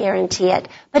 I guarantee it.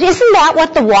 But isn't that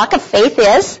what the walk of faith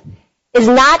is? Is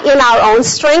not in our own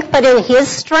strength, but in his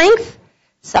strength?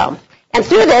 So, and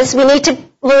through this, we need to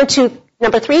learn to,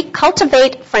 number 3,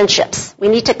 cultivate friendships. We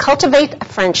need to cultivate a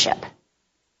friendship.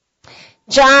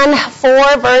 John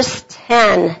 4, verse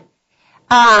 10.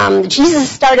 Jesus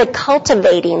started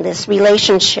cultivating this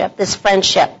relationship, this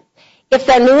friendship. If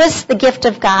thou knewest the gift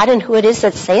of God and who it is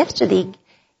that saith to thee,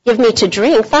 give me to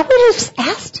drink, thou would have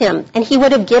asked him, and he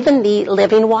would have given thee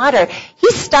living water.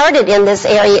 He started in this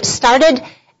area, started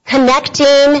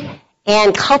connecting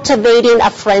and cultivating a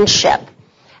friendship.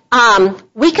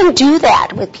 We can do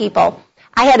that with people.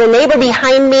 I had a neighbor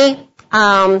behind me,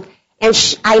 and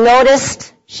I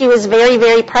noticed she was very,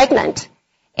 very pregnant.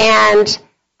 And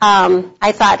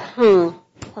I thought,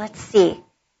 let's see.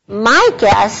 My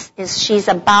guess is she's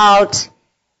about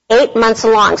 8 months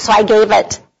along. So I gave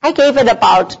it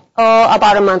about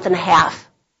a month and a half.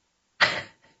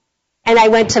 And I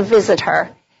went to visit her,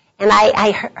 and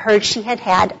I heard she had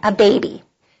a baby.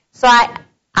 So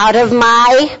out of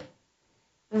my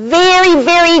very,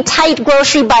 very tight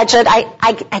grocery budget,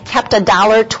 I kept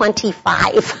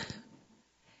 $1.25.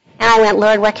 And I went,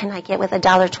 Lord, what can I get with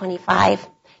 $1.25?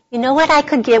 You know what I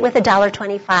could get with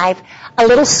 $1.25? A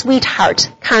little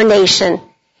sweetheart carnation.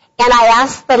 And I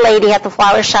asked the lady at the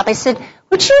flower shop, I said,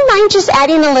 would you mind just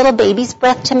adding a little baby's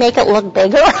breath to make it look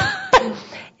bigger?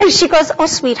 And she goes, oh,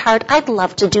 sweetheart, I'd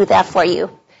love to do that for you.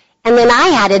 And then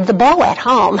I added the bow at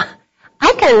home.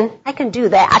 I can do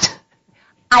that.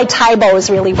 I tie bows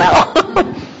really well.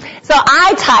 So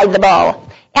I tied the bow.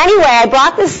 Anyway, I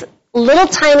brought this little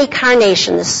tiny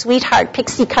carnation, this sweetheart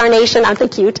pixie carnation, aren't they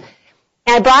cute?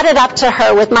 And I brought it up to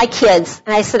her with my kids.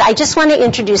 And I said, I just want to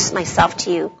introduce myself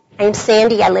to you. I'm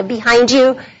Sandy. I live behind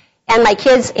you. And my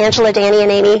kids, Angela, Danny,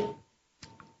 and Amy,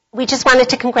 we just wanted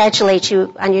to congratulate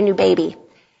you on your new baby.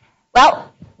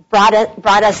 Well, brought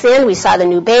us in. We saw the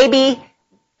new baby.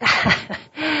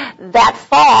 That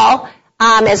fall,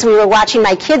 as we were watching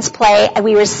my kids play,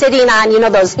 we were sitting on,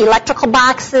 those electrical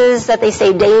boxes that they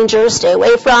say danger, stay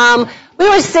away from. We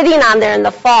were sitting on there in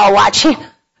the fall watching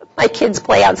my kids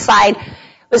play outside.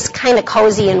 It was kind of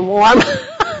cozy and warm.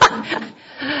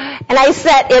 And I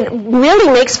said, it really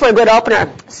makes for a good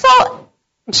opener. So,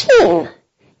 Jean,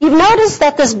 you've noticed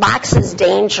that this box is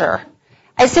danger.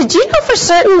 I said, do you know for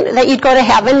certain that you'd go to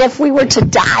heaven if we were to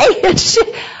die? This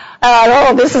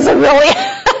isn't really...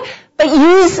 But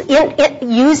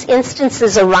use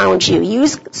instances around you.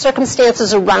 Use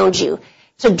circumstances around you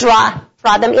to draw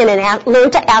them in and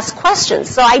learn to ask questions.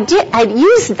 So I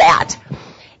used that.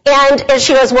 And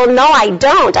she goes, well, no, I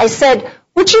don't. I said,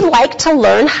 would you like to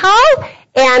learn how?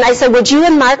 And I said, would you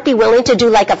and Mark be willing to do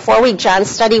like a 4-week John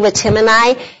study with Tim and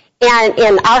I? And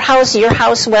in our house, your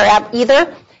house, wherever,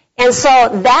 either. And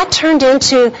so that turned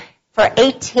into, for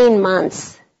 18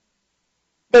 months,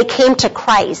 they came to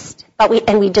Christ.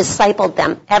 We discipled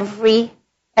them every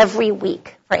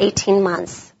week for 18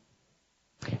 months.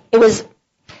 It was,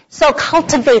 so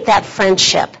cultivate that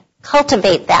friendship.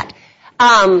 Cultivate that.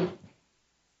 I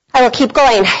will keep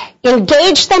going.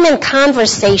 Engage them in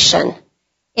conversation.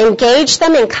 Engage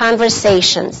them in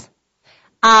conversations.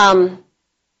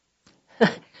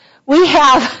 We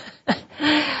have,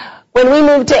 when we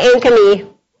moved to Ankeny,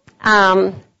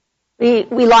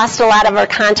 we lost a lot of our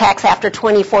contacts after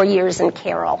 24 years in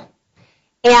Carroll,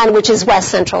 which is west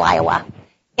central Iowa.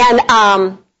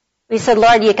 And we said,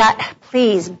 Lord,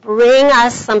 please bring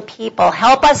us some people.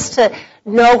 Help us to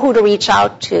know who to reach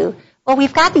out to. Well,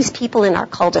 we've got these people in our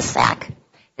cul-de-sac.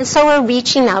 And so we're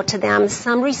reaching out to them.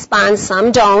 Some respond,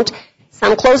 some don't.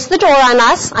 Some close the door on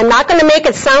us. I'm not going to make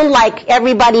it sound like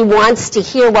everybody wants to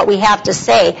hear what we have to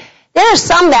say. There are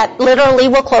some that literally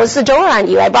will close the door on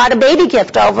you. I brought a baby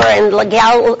gift over, and the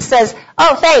gal says,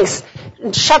 oh, thanks.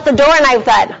 And shut the door, and I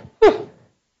thought,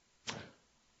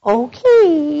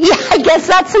 okay, I guess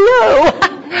that's a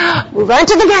no. Move on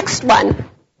to the next one.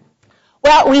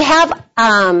 Well, we have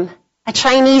a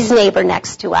Chinese neighbor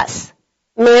next to us,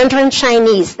 Mandarin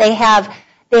Chinese. They have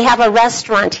a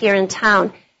restaurant here in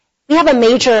town. We have a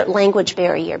major language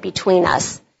barrier between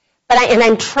us. And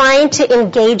I'm trying to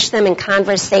engage them in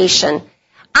conversation.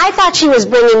 I thought she was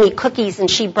bringing me cookies, and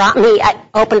I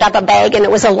opened up a bag, and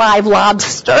it was a live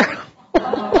lobster.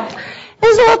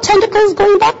 There's little tentacles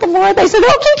going back and forth. I said,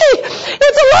 oh, Kiki,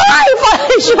 it's alive.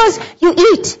 And she goes, you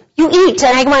eat.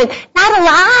 And I went, not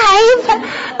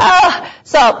alive.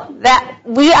 So that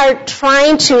we are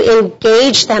trying to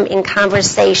engage them in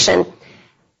conversation.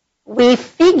 We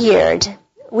figured,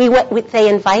 they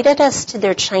invited us to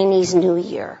their Chinese New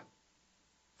Year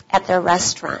at their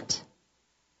restaurant.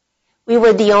 We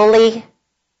were the only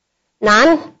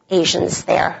non-Asians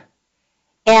there.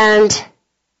 And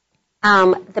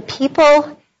the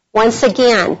people, once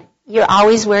again, you're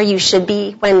always where you should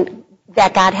be when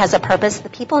that God has a purpose. The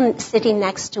people sitting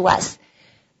next to us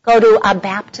go to a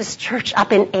Baptist church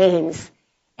up in Ames.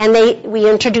 And we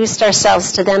introduced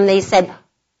ourselves to them. They said,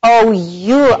 oh,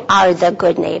 you are the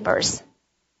good neighbors.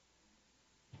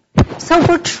 So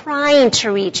we're trying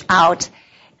to reach out.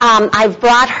 I've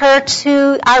brought her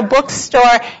to our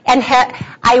bookstore, and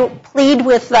I plead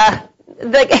with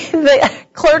the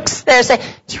clerks there, say,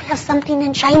 do you have something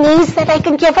in Chinese that I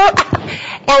can give her?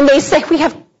 And they say, we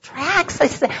have trash. tracts. I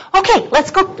said, okay,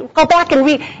 let's go back and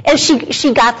read. And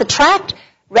she got the tract,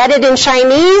 read it in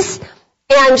Chinese,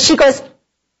 and she goes,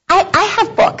 I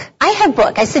have book.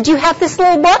 I said, you have this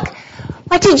little book?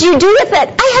 What did you do with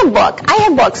it? I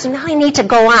have book. So now I need to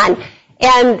go on.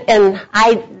 And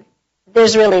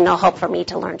there's really no hope for me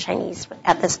to learn Chinese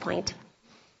at this point.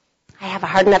 I have a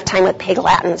hard enough time with Pig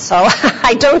Latin, so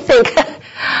I don't think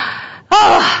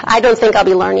I'll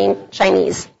be learning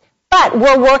Chinese. But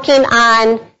we're working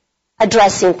on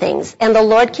addressing things, and the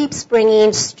Lord keeps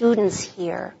bringing students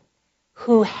here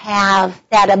who have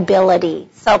that ability.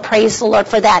 So praise the Lord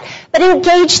for that. But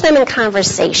engage them in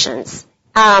conversations.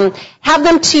 Have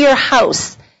them to your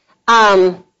house.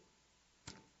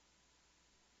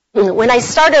 When I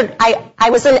started, I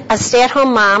was a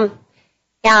stay-at-home mom,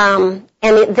 and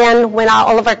then when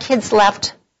all of our kids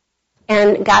left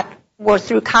and were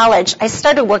through college, I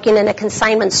started working in a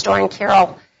consignment store in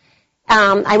Carroll.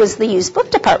 I was the used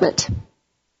book department.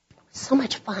 So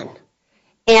much fun.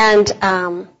 And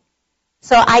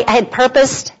so I had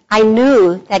purposed. I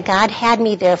knew that God had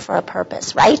me there for a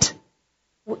purpose, right?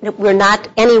 We're not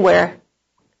anywhere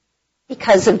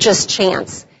because of just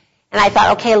chance. And I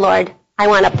thought, okay, Lord, I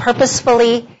want to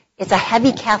purposefully, it's a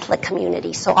heavy Catholic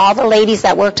community, so all the ladies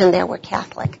that worked in there were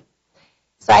Catholic.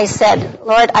 So I said,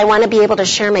 Lord, I want to be able to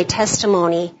share my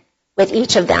testimony with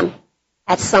each of them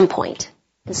at some point.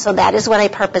 And so that is what I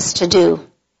purposed to do.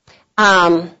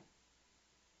 There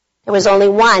was only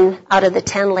one out of the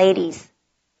 10 ladies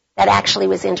that actually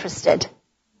was interested,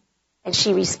 and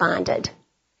she responded.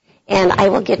 And I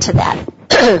will get to that.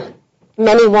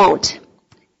 Many won't.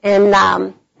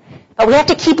 But we have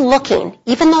to keep looking.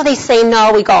 Even though they say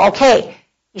no, we go, okay,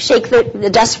 you shake the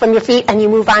dust from your feet and you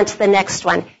move on to the next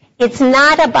one. It's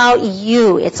not about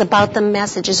you. It's about the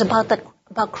message. It's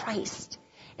about Christ.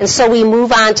 And so we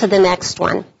move on to the next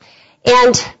one.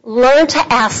 And learn to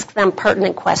ask them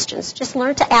pertinent questions. Just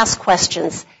learn to ask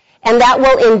questions. And that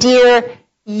will endear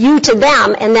you to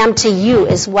them and them to you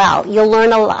as well. You'll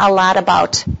learn a lot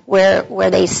about where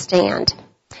they stand.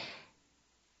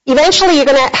 Eventually, you're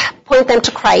going to point them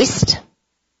to Christ.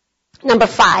 Number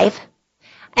 5.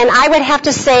 And I would have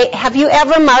to say, have you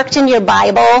ever marked in your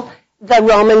Bible the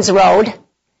Romans road?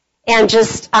 And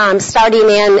just starting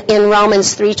in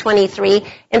Romans 3:23.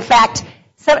 In fact,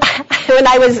 so when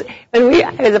I was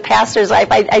a pastor's wife,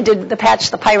 I did the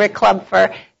Patch the Pirate Club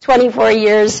for 24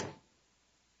 years.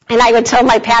 And I would tell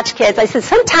my Patch kids, I said,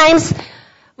 sometimes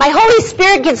my Holy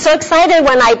Spirit gets so excited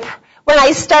when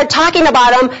I start talking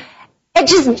about him, he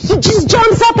just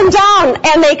jumps up and down.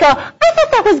 And they go, I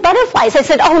thought that was butterflies. I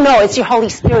said, oh no, it's your Holy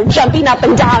Spirit jumping up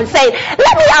and down saying,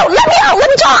 let me out, let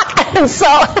me talk. And so,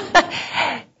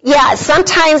 yeah,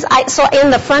 sometimes so in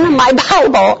the front of my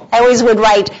Bible, I always would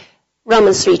write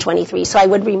Romans 3:23, so I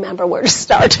would remember where to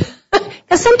start.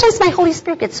 Because sometimes my Holy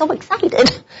Spirit gets so excited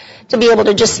to be able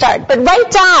to just start. But write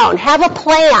down, have a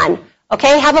plan,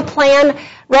 okay? Have a plan,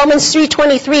 Romans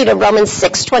 3:23 to Romans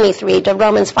 6:23 to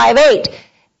Romans 5:8,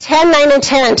 10:9 and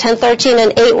 10, 10:13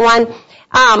 and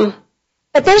 8:1.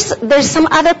 But there's some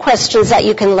other questions that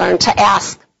you can learn to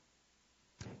ask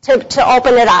to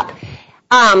open it up.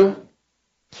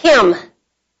 Kim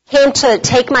came to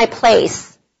take my place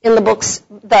in the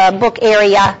book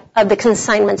area of the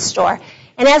consignment store.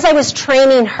 And as I was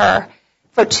training her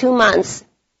for 2 months,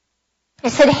 I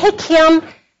said, hey, Kim,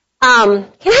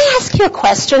 can I ask you a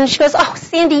question? She goes, oh,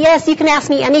 Sandy, yes, you can ask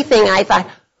me anything. And I thought,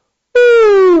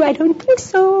 I don't think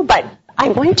so, but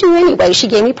I'm going to anyway. She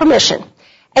gave me permission.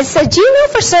 I said, do you know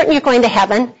for certain you're going to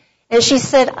heaven? And she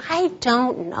said, I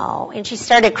don't know. And she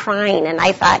started crying, and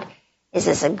I thought, is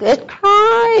this a good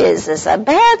cry? Is this a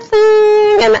bad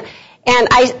thing? And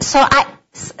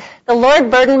the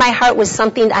Lord burdened my heart with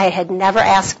something I had never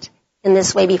asked in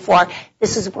this way before.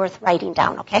 This is worth writing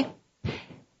down, okay?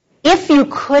 If you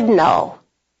could know,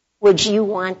 would you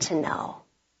want to know?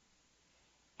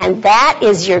 And that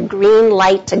is your green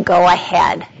light to go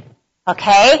ahead,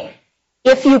 okay?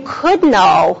 If you could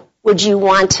know, would you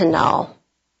want to know?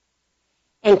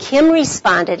 And Kim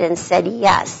responded and said,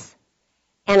 yes.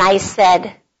 And I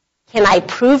said, can I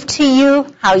prove to you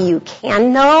how you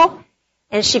can know?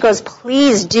 And she goes,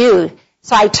 please do.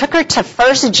 So I took her to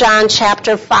 1 John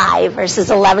chapter 5, verses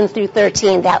 11 through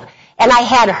 13, and I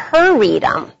had her read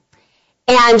them.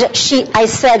 And I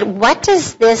said, what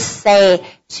does this say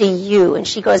to you? And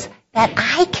she goes, that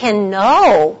I can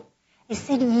know. I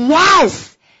said,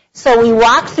 yes. So we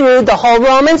walked through the whole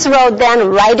Romans road then,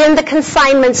 right in the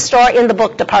consignment store in the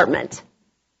book department.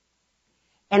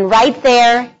 And right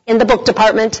there in the book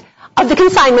department of the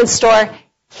consignment store,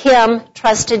 Kim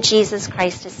trusted Jesus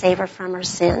Christ to save her from her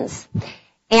sins.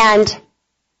 And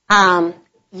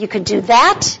you could do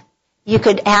that. You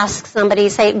could ask somebody,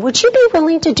 say, would you be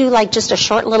willing to do like just a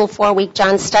short little 4-week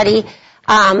John study?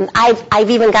 I've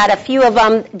even got a few of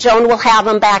them. Joan will have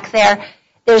them back there.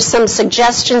 There's some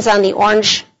suggestions on the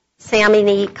orange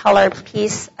salmon-y colored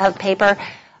piece of paper.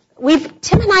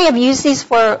 Tim and I have used these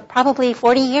for probably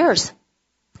 40 years.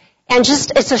 And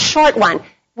it's a short one.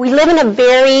 We live in a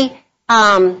very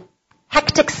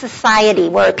hectic society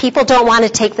where people don't want to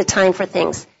take the time for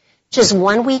things. Just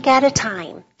 1 week at a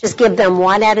time. Just give them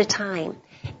one at a time.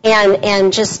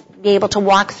 And just be able to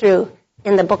walk through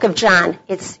in the book of John.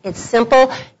 It's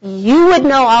simple. You would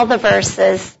know all the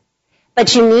verses,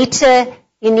 but you need to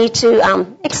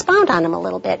expound on them a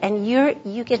little bit. And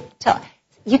you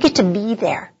get to be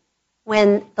there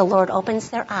when the Lord opens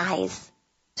their eyes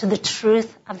to the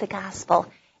truth of the gospel.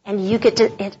 And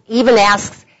it even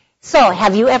asks, so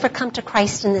have you ever come to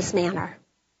Christ in this manner?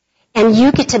 And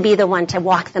you get to be the one to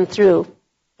walk them through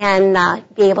and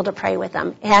be able to pray with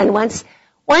them. And once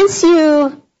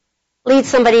you lead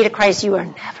somebody to Christ, you are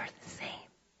never the same.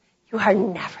 You are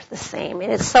never the same.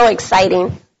 And it's so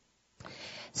exciting.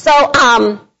 So,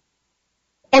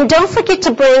 and don't forget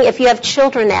to bring, if you have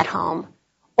children at home,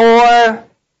 or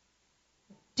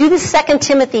do the 2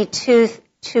 Timothy 2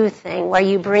 thing where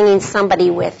you're bringing somebody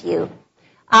with you.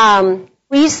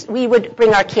 We would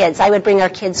bring our kids. I would bring our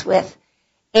kids with.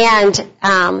 And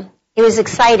it was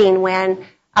exciting when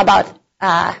about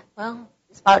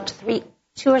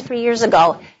 2 or 3 years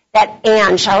ago, that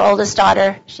Ange, our oldest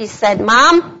daughter, she said,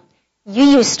 Mom, you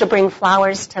used to bring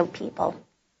flowers to people.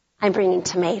 I'm bringing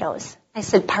tomatoes. I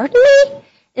said, pardon me?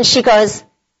 And she goes,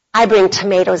 I bring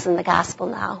tomatoes in the gospel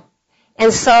now.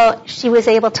 And so she was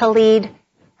able to lead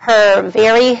her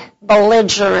very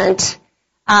belligerent,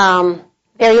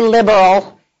 very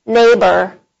liberal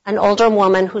neighbor, an older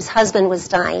woman whose husband was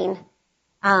dying,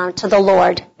 to the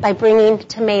Lord by bringing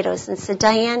tomatoes, and said,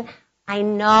 Diane, I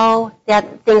know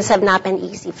that things have not been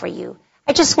easy for you.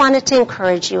 I just wanted to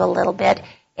encourage you a little bit.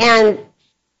 And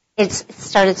it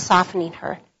started softening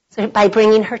her. So by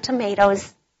bringing her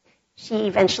tomatoes, she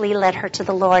eventually led her to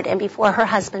the Lord. And before her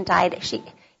husband died,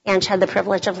 Ange had the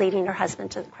privilege of leading her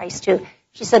husband to Christ too.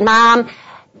 She said, Mom,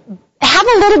 I have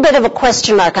a little bit of a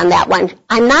question mark on that one.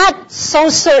 I'm not so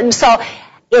certain. So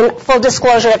in full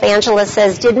disclosure, if Angela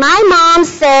says, did my mom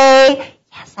say,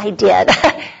 yes, I did.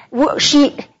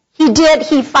 He did.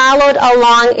 He followed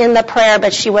along in the prayer,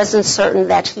 but she wasn't certain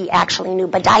that he actually knew.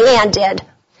 But Diane did.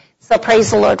 So praise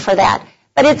the Lord for that.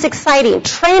 But it's exciting.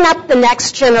 Train up the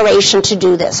next generation to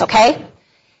do this, okay?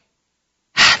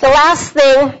 The last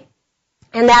thing,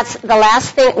 and that's the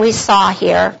last thing we saw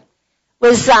here,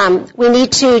 was we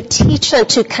need to teach them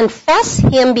to confess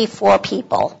him before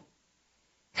people.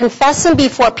 Confess him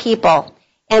before people.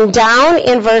 And down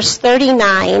in verse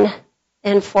 39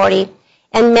 and 40,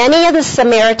 and many of the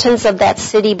Samaritans of that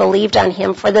city believed on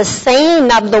him for the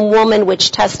saying of the woman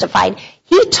which testified,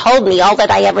 he told me all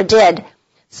that I ever did.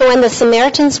 So when the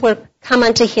Samaritans were come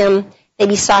unto him, they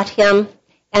besought him,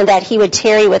 and that he would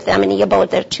tarry with them, and he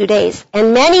abode there 2 days.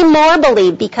 And many more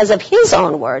believed because of his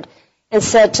own word, and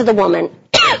said to the woman,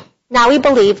 now we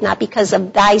believe not because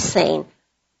of thy saying,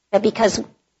 but because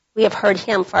we have heard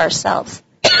him for ourselves.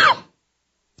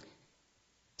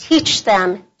 Teach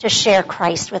them to share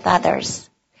Christ with others.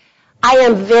 I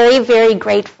am very, very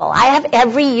grateful.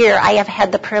 Every year I have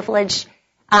had the privilege,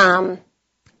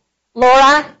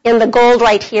 Laura in the gold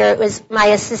right here was my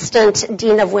assistant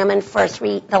dean of women for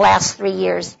the last 3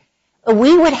 years.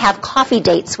 We would have coffee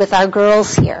dates with our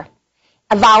girls here,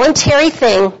 a voluntary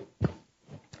thing,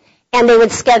 and they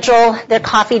would schedule their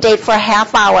coffee date for a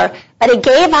half hour. But it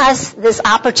gave us this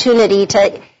opportunity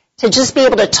to just be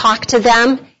able to talk to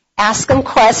them, ask them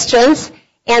questions,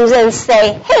 and then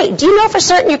say, hey, do you know for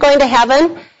certain you're going to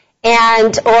heaven?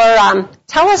 Or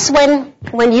tell us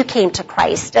when you came to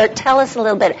Christ, or tell us a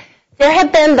little bit. There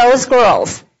have been those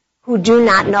girls who do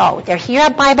not know. They're here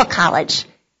at Bible college,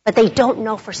 but they don't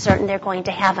know for certain they're going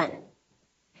to heaven.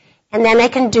 And then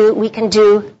we can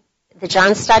do the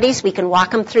John studies. We can walk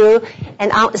them through.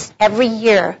 And every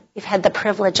year we've had the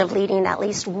privilege of leading at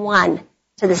least one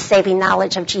to the saving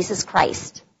knowledge of Jesus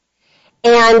Christ.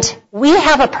 And we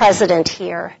have a president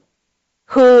here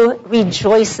who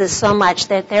rejoices so much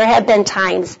that there have been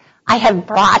times I have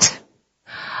brought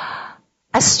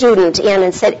a student in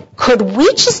and said, could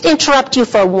we just interrupt you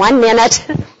for 1 minute?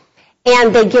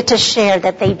 And they get to share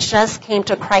that they just came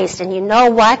to Christ. And you know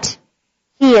what?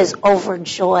 He is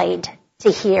overjoyed to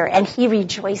hear, and he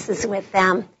rejoices with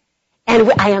them.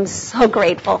 And I am so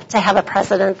grateful to have a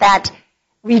president that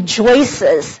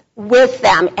rejoices with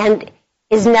them and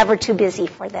is never too busy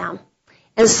for them.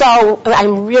 And so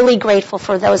I'm really grateful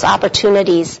for those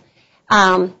opportunities.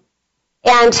 And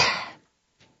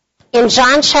In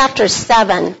John chapter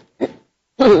 7,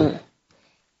 I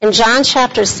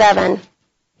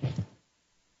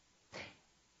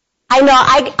know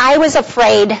I was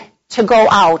afraid to go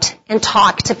out and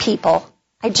talk to people.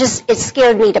 It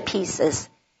scared me to pieces.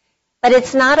 But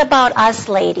it's not about us,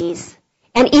 ladies.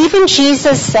 And even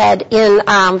Jesus said in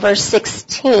verse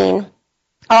 16,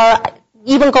 or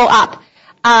even go up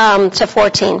to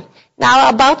 14. Now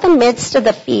about the midst of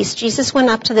the feast, Jesus went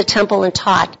up to the temple and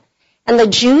taught. And the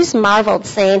Jews marveled,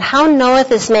 saying, How knoweth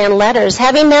this man letters,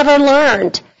 having never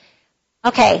learned?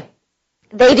 Okay,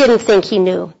 they didn't think he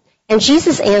knew. And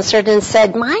Jesus answered and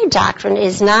said, My doctrine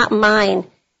is not mine,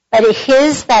 but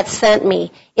his that sent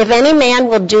me. If any man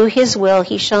will do his will,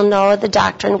 he shall know the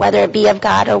doctrine, whether it be of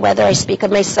God or whether I speak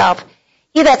of myself.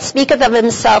 He that speaketh of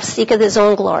himself seeketh his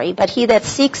own glory, but he that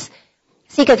seeketh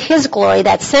his glory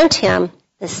that sent him,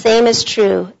 the same is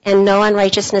true, and no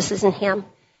unrighteousness is in him.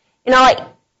 You know, like,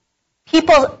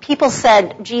 people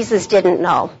said Jesus didn't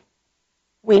know.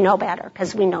 We know better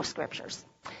because we know scriptures.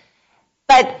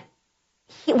 But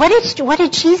what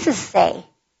did Jesus say?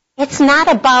 It's the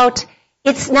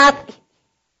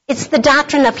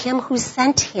doctrine of him who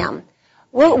sent him.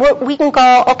 We can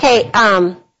go, okay,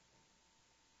 I'm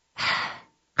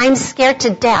scared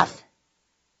to death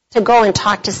to go and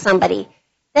talk to somebody.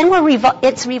 Then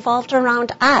it's revolved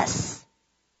around us.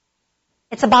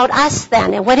 It's about us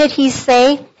then. And what did he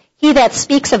say? He that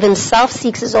speaks of himself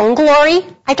seeks his own glory.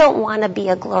 I don't want to be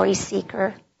a glory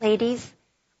seeker, ladies.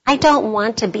 I don't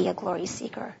want to be a glory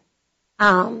seeker.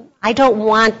 I don't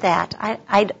want that. I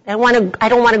don't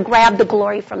want to grab the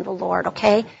glory from the Lord,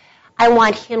 okay? I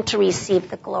want him to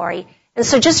receive the glory. And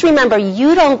so just remember,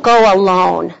 you don't go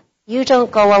alone. You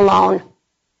don't go alone.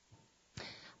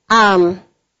 My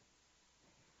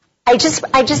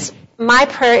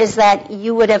prayer is that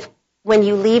you would have, when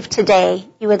you leave today,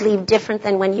 you would leave different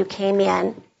than when you came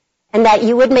in, and that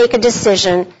you would make a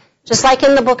decision. Just like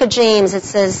in the book of James, it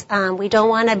says we don't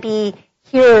want to be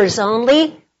hearers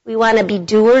only. We want to be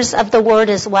doers of the word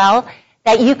as well.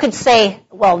 That you could say,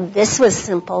 well, this was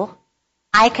simple.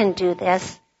 I can do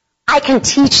this. I can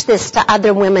teach this to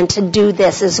other women to do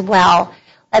this as well.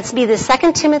 Let's be the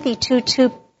 2 Timothy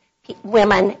 2:2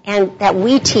 women, and that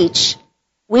we teach.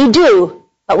 We do,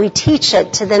 but we teach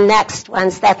it to the next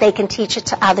ones, that they can teach it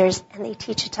to others, and they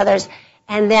teach it to others.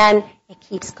 And then it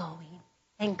keeps going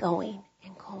and going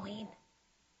and going.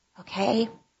 Okay?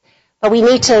 But we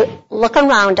need to look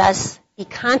around us, be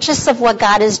conscious of what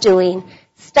God is doing,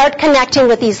 start connecting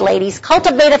with these ladies,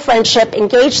 cultivate a friendship,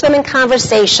 engage them in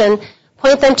conversation,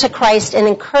 point them to Christ, and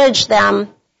encourage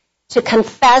them to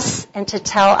confess and to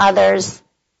tell others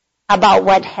about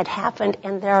what had happened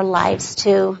in their lives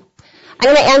too.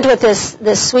 I'm going to end with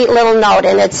this sweet little note,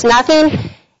 and it's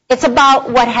about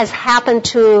what has happened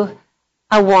to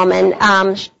a woman.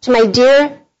 To my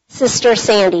dear sister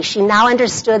Sandy, she now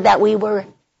understood that we were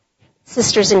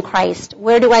sisters in Christ.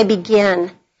 Where do I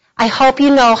begin? I hope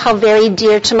you know how very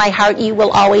dear to my heart you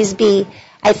will always be.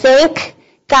 I thank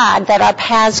God that our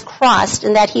paths crossed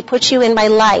and that he put you in my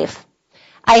life.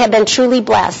 I have been truly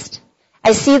blessed.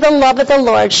 I see the love of the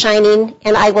Lord shining,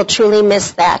 and I will truly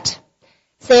miss that.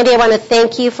 Sandy, I want to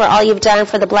thank you for all you've done,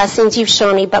 for the blessings you've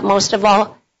shown me, but most of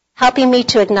all, helping me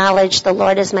to acknowledge the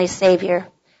Lord as my Savior.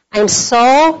 I'm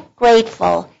so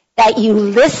grateful that you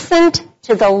listened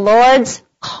to the Lord's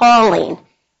calling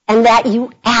and that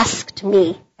you asked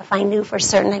me if I knew for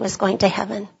certain I was going to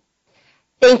heaven.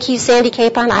 Thank you, Sandy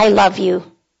Capon. I love you.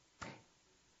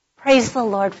 Praise the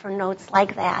Lord for notes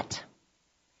like that.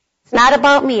 It's not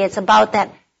about me. It's about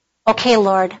that, okay,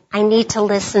 Lord, I need to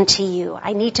listen to you.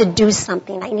 I need to do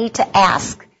something. I need to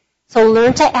ask. So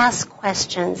learn to ask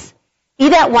questions. Be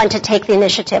that one to take the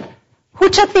initiative. Who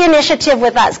took the initiative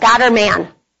with us, God or man?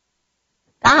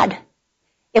 God.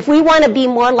 If we want to be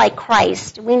more like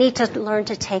Christ, we need to learn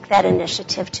to take that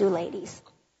initiative too, ladies.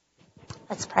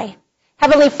 Let's pray.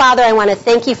 Heavenly Father, I want to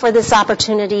thank you for this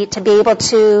opportunity to be able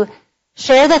to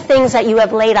share the things that you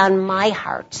have laid on my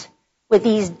heart with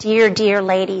these dear, dear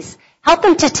ladies. Help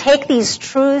them to take these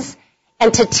truths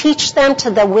and to teach them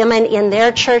to the women in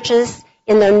their churches,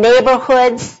 in their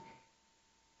neighborhoods.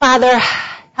 Father,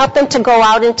 help them to go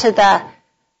out into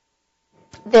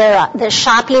the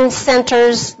shopping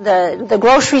centers, the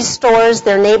grocery stores,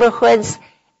 their neighborhoods,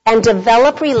 and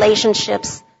develop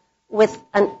relationships with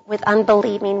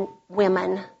unbelieving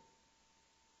women.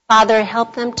 Father,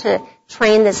 help them to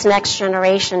train this next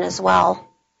generation as well.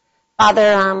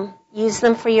 Father, use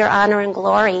them for your honor and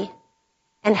glory,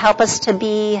 and help us to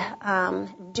be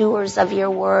doers of your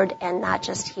word and not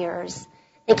just hearers.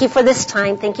 Thank you for this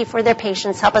time. Thank you for their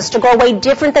patience. Help us to go away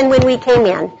different than when we came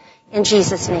in. In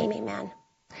Jesus' name, amen.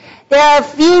 There are a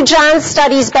few John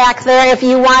studies back there if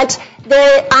you want.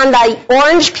 They're on the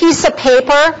orange piece of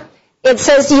paper. It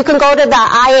says you can go to the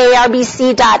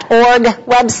iarbc.org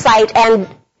website and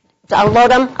download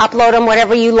them, upload them,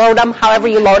 whatever you load them, however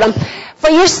you load them, for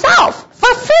yourself,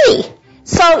 for free.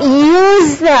 So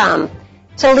use them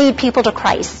to lead people to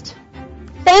Christ.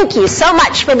 Thank you so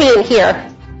much for being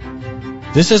here.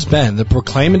 This has been the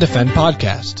Proclaim and Defend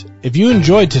podcast. If you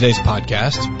enjoyed today's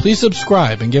podcast, please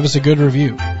subscribe and give us a good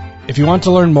review. If you want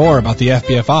to learn more about the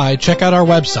FBFI, check out our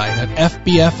website at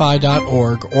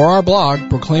fbfi.org or our blog,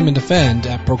 Proclaim and Defend,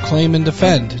 at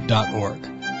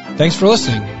proclaimanddefend.org. Thanks for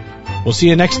listening. We'll see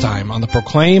you next time on the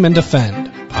Proclaim and Defend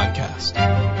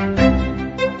podcast.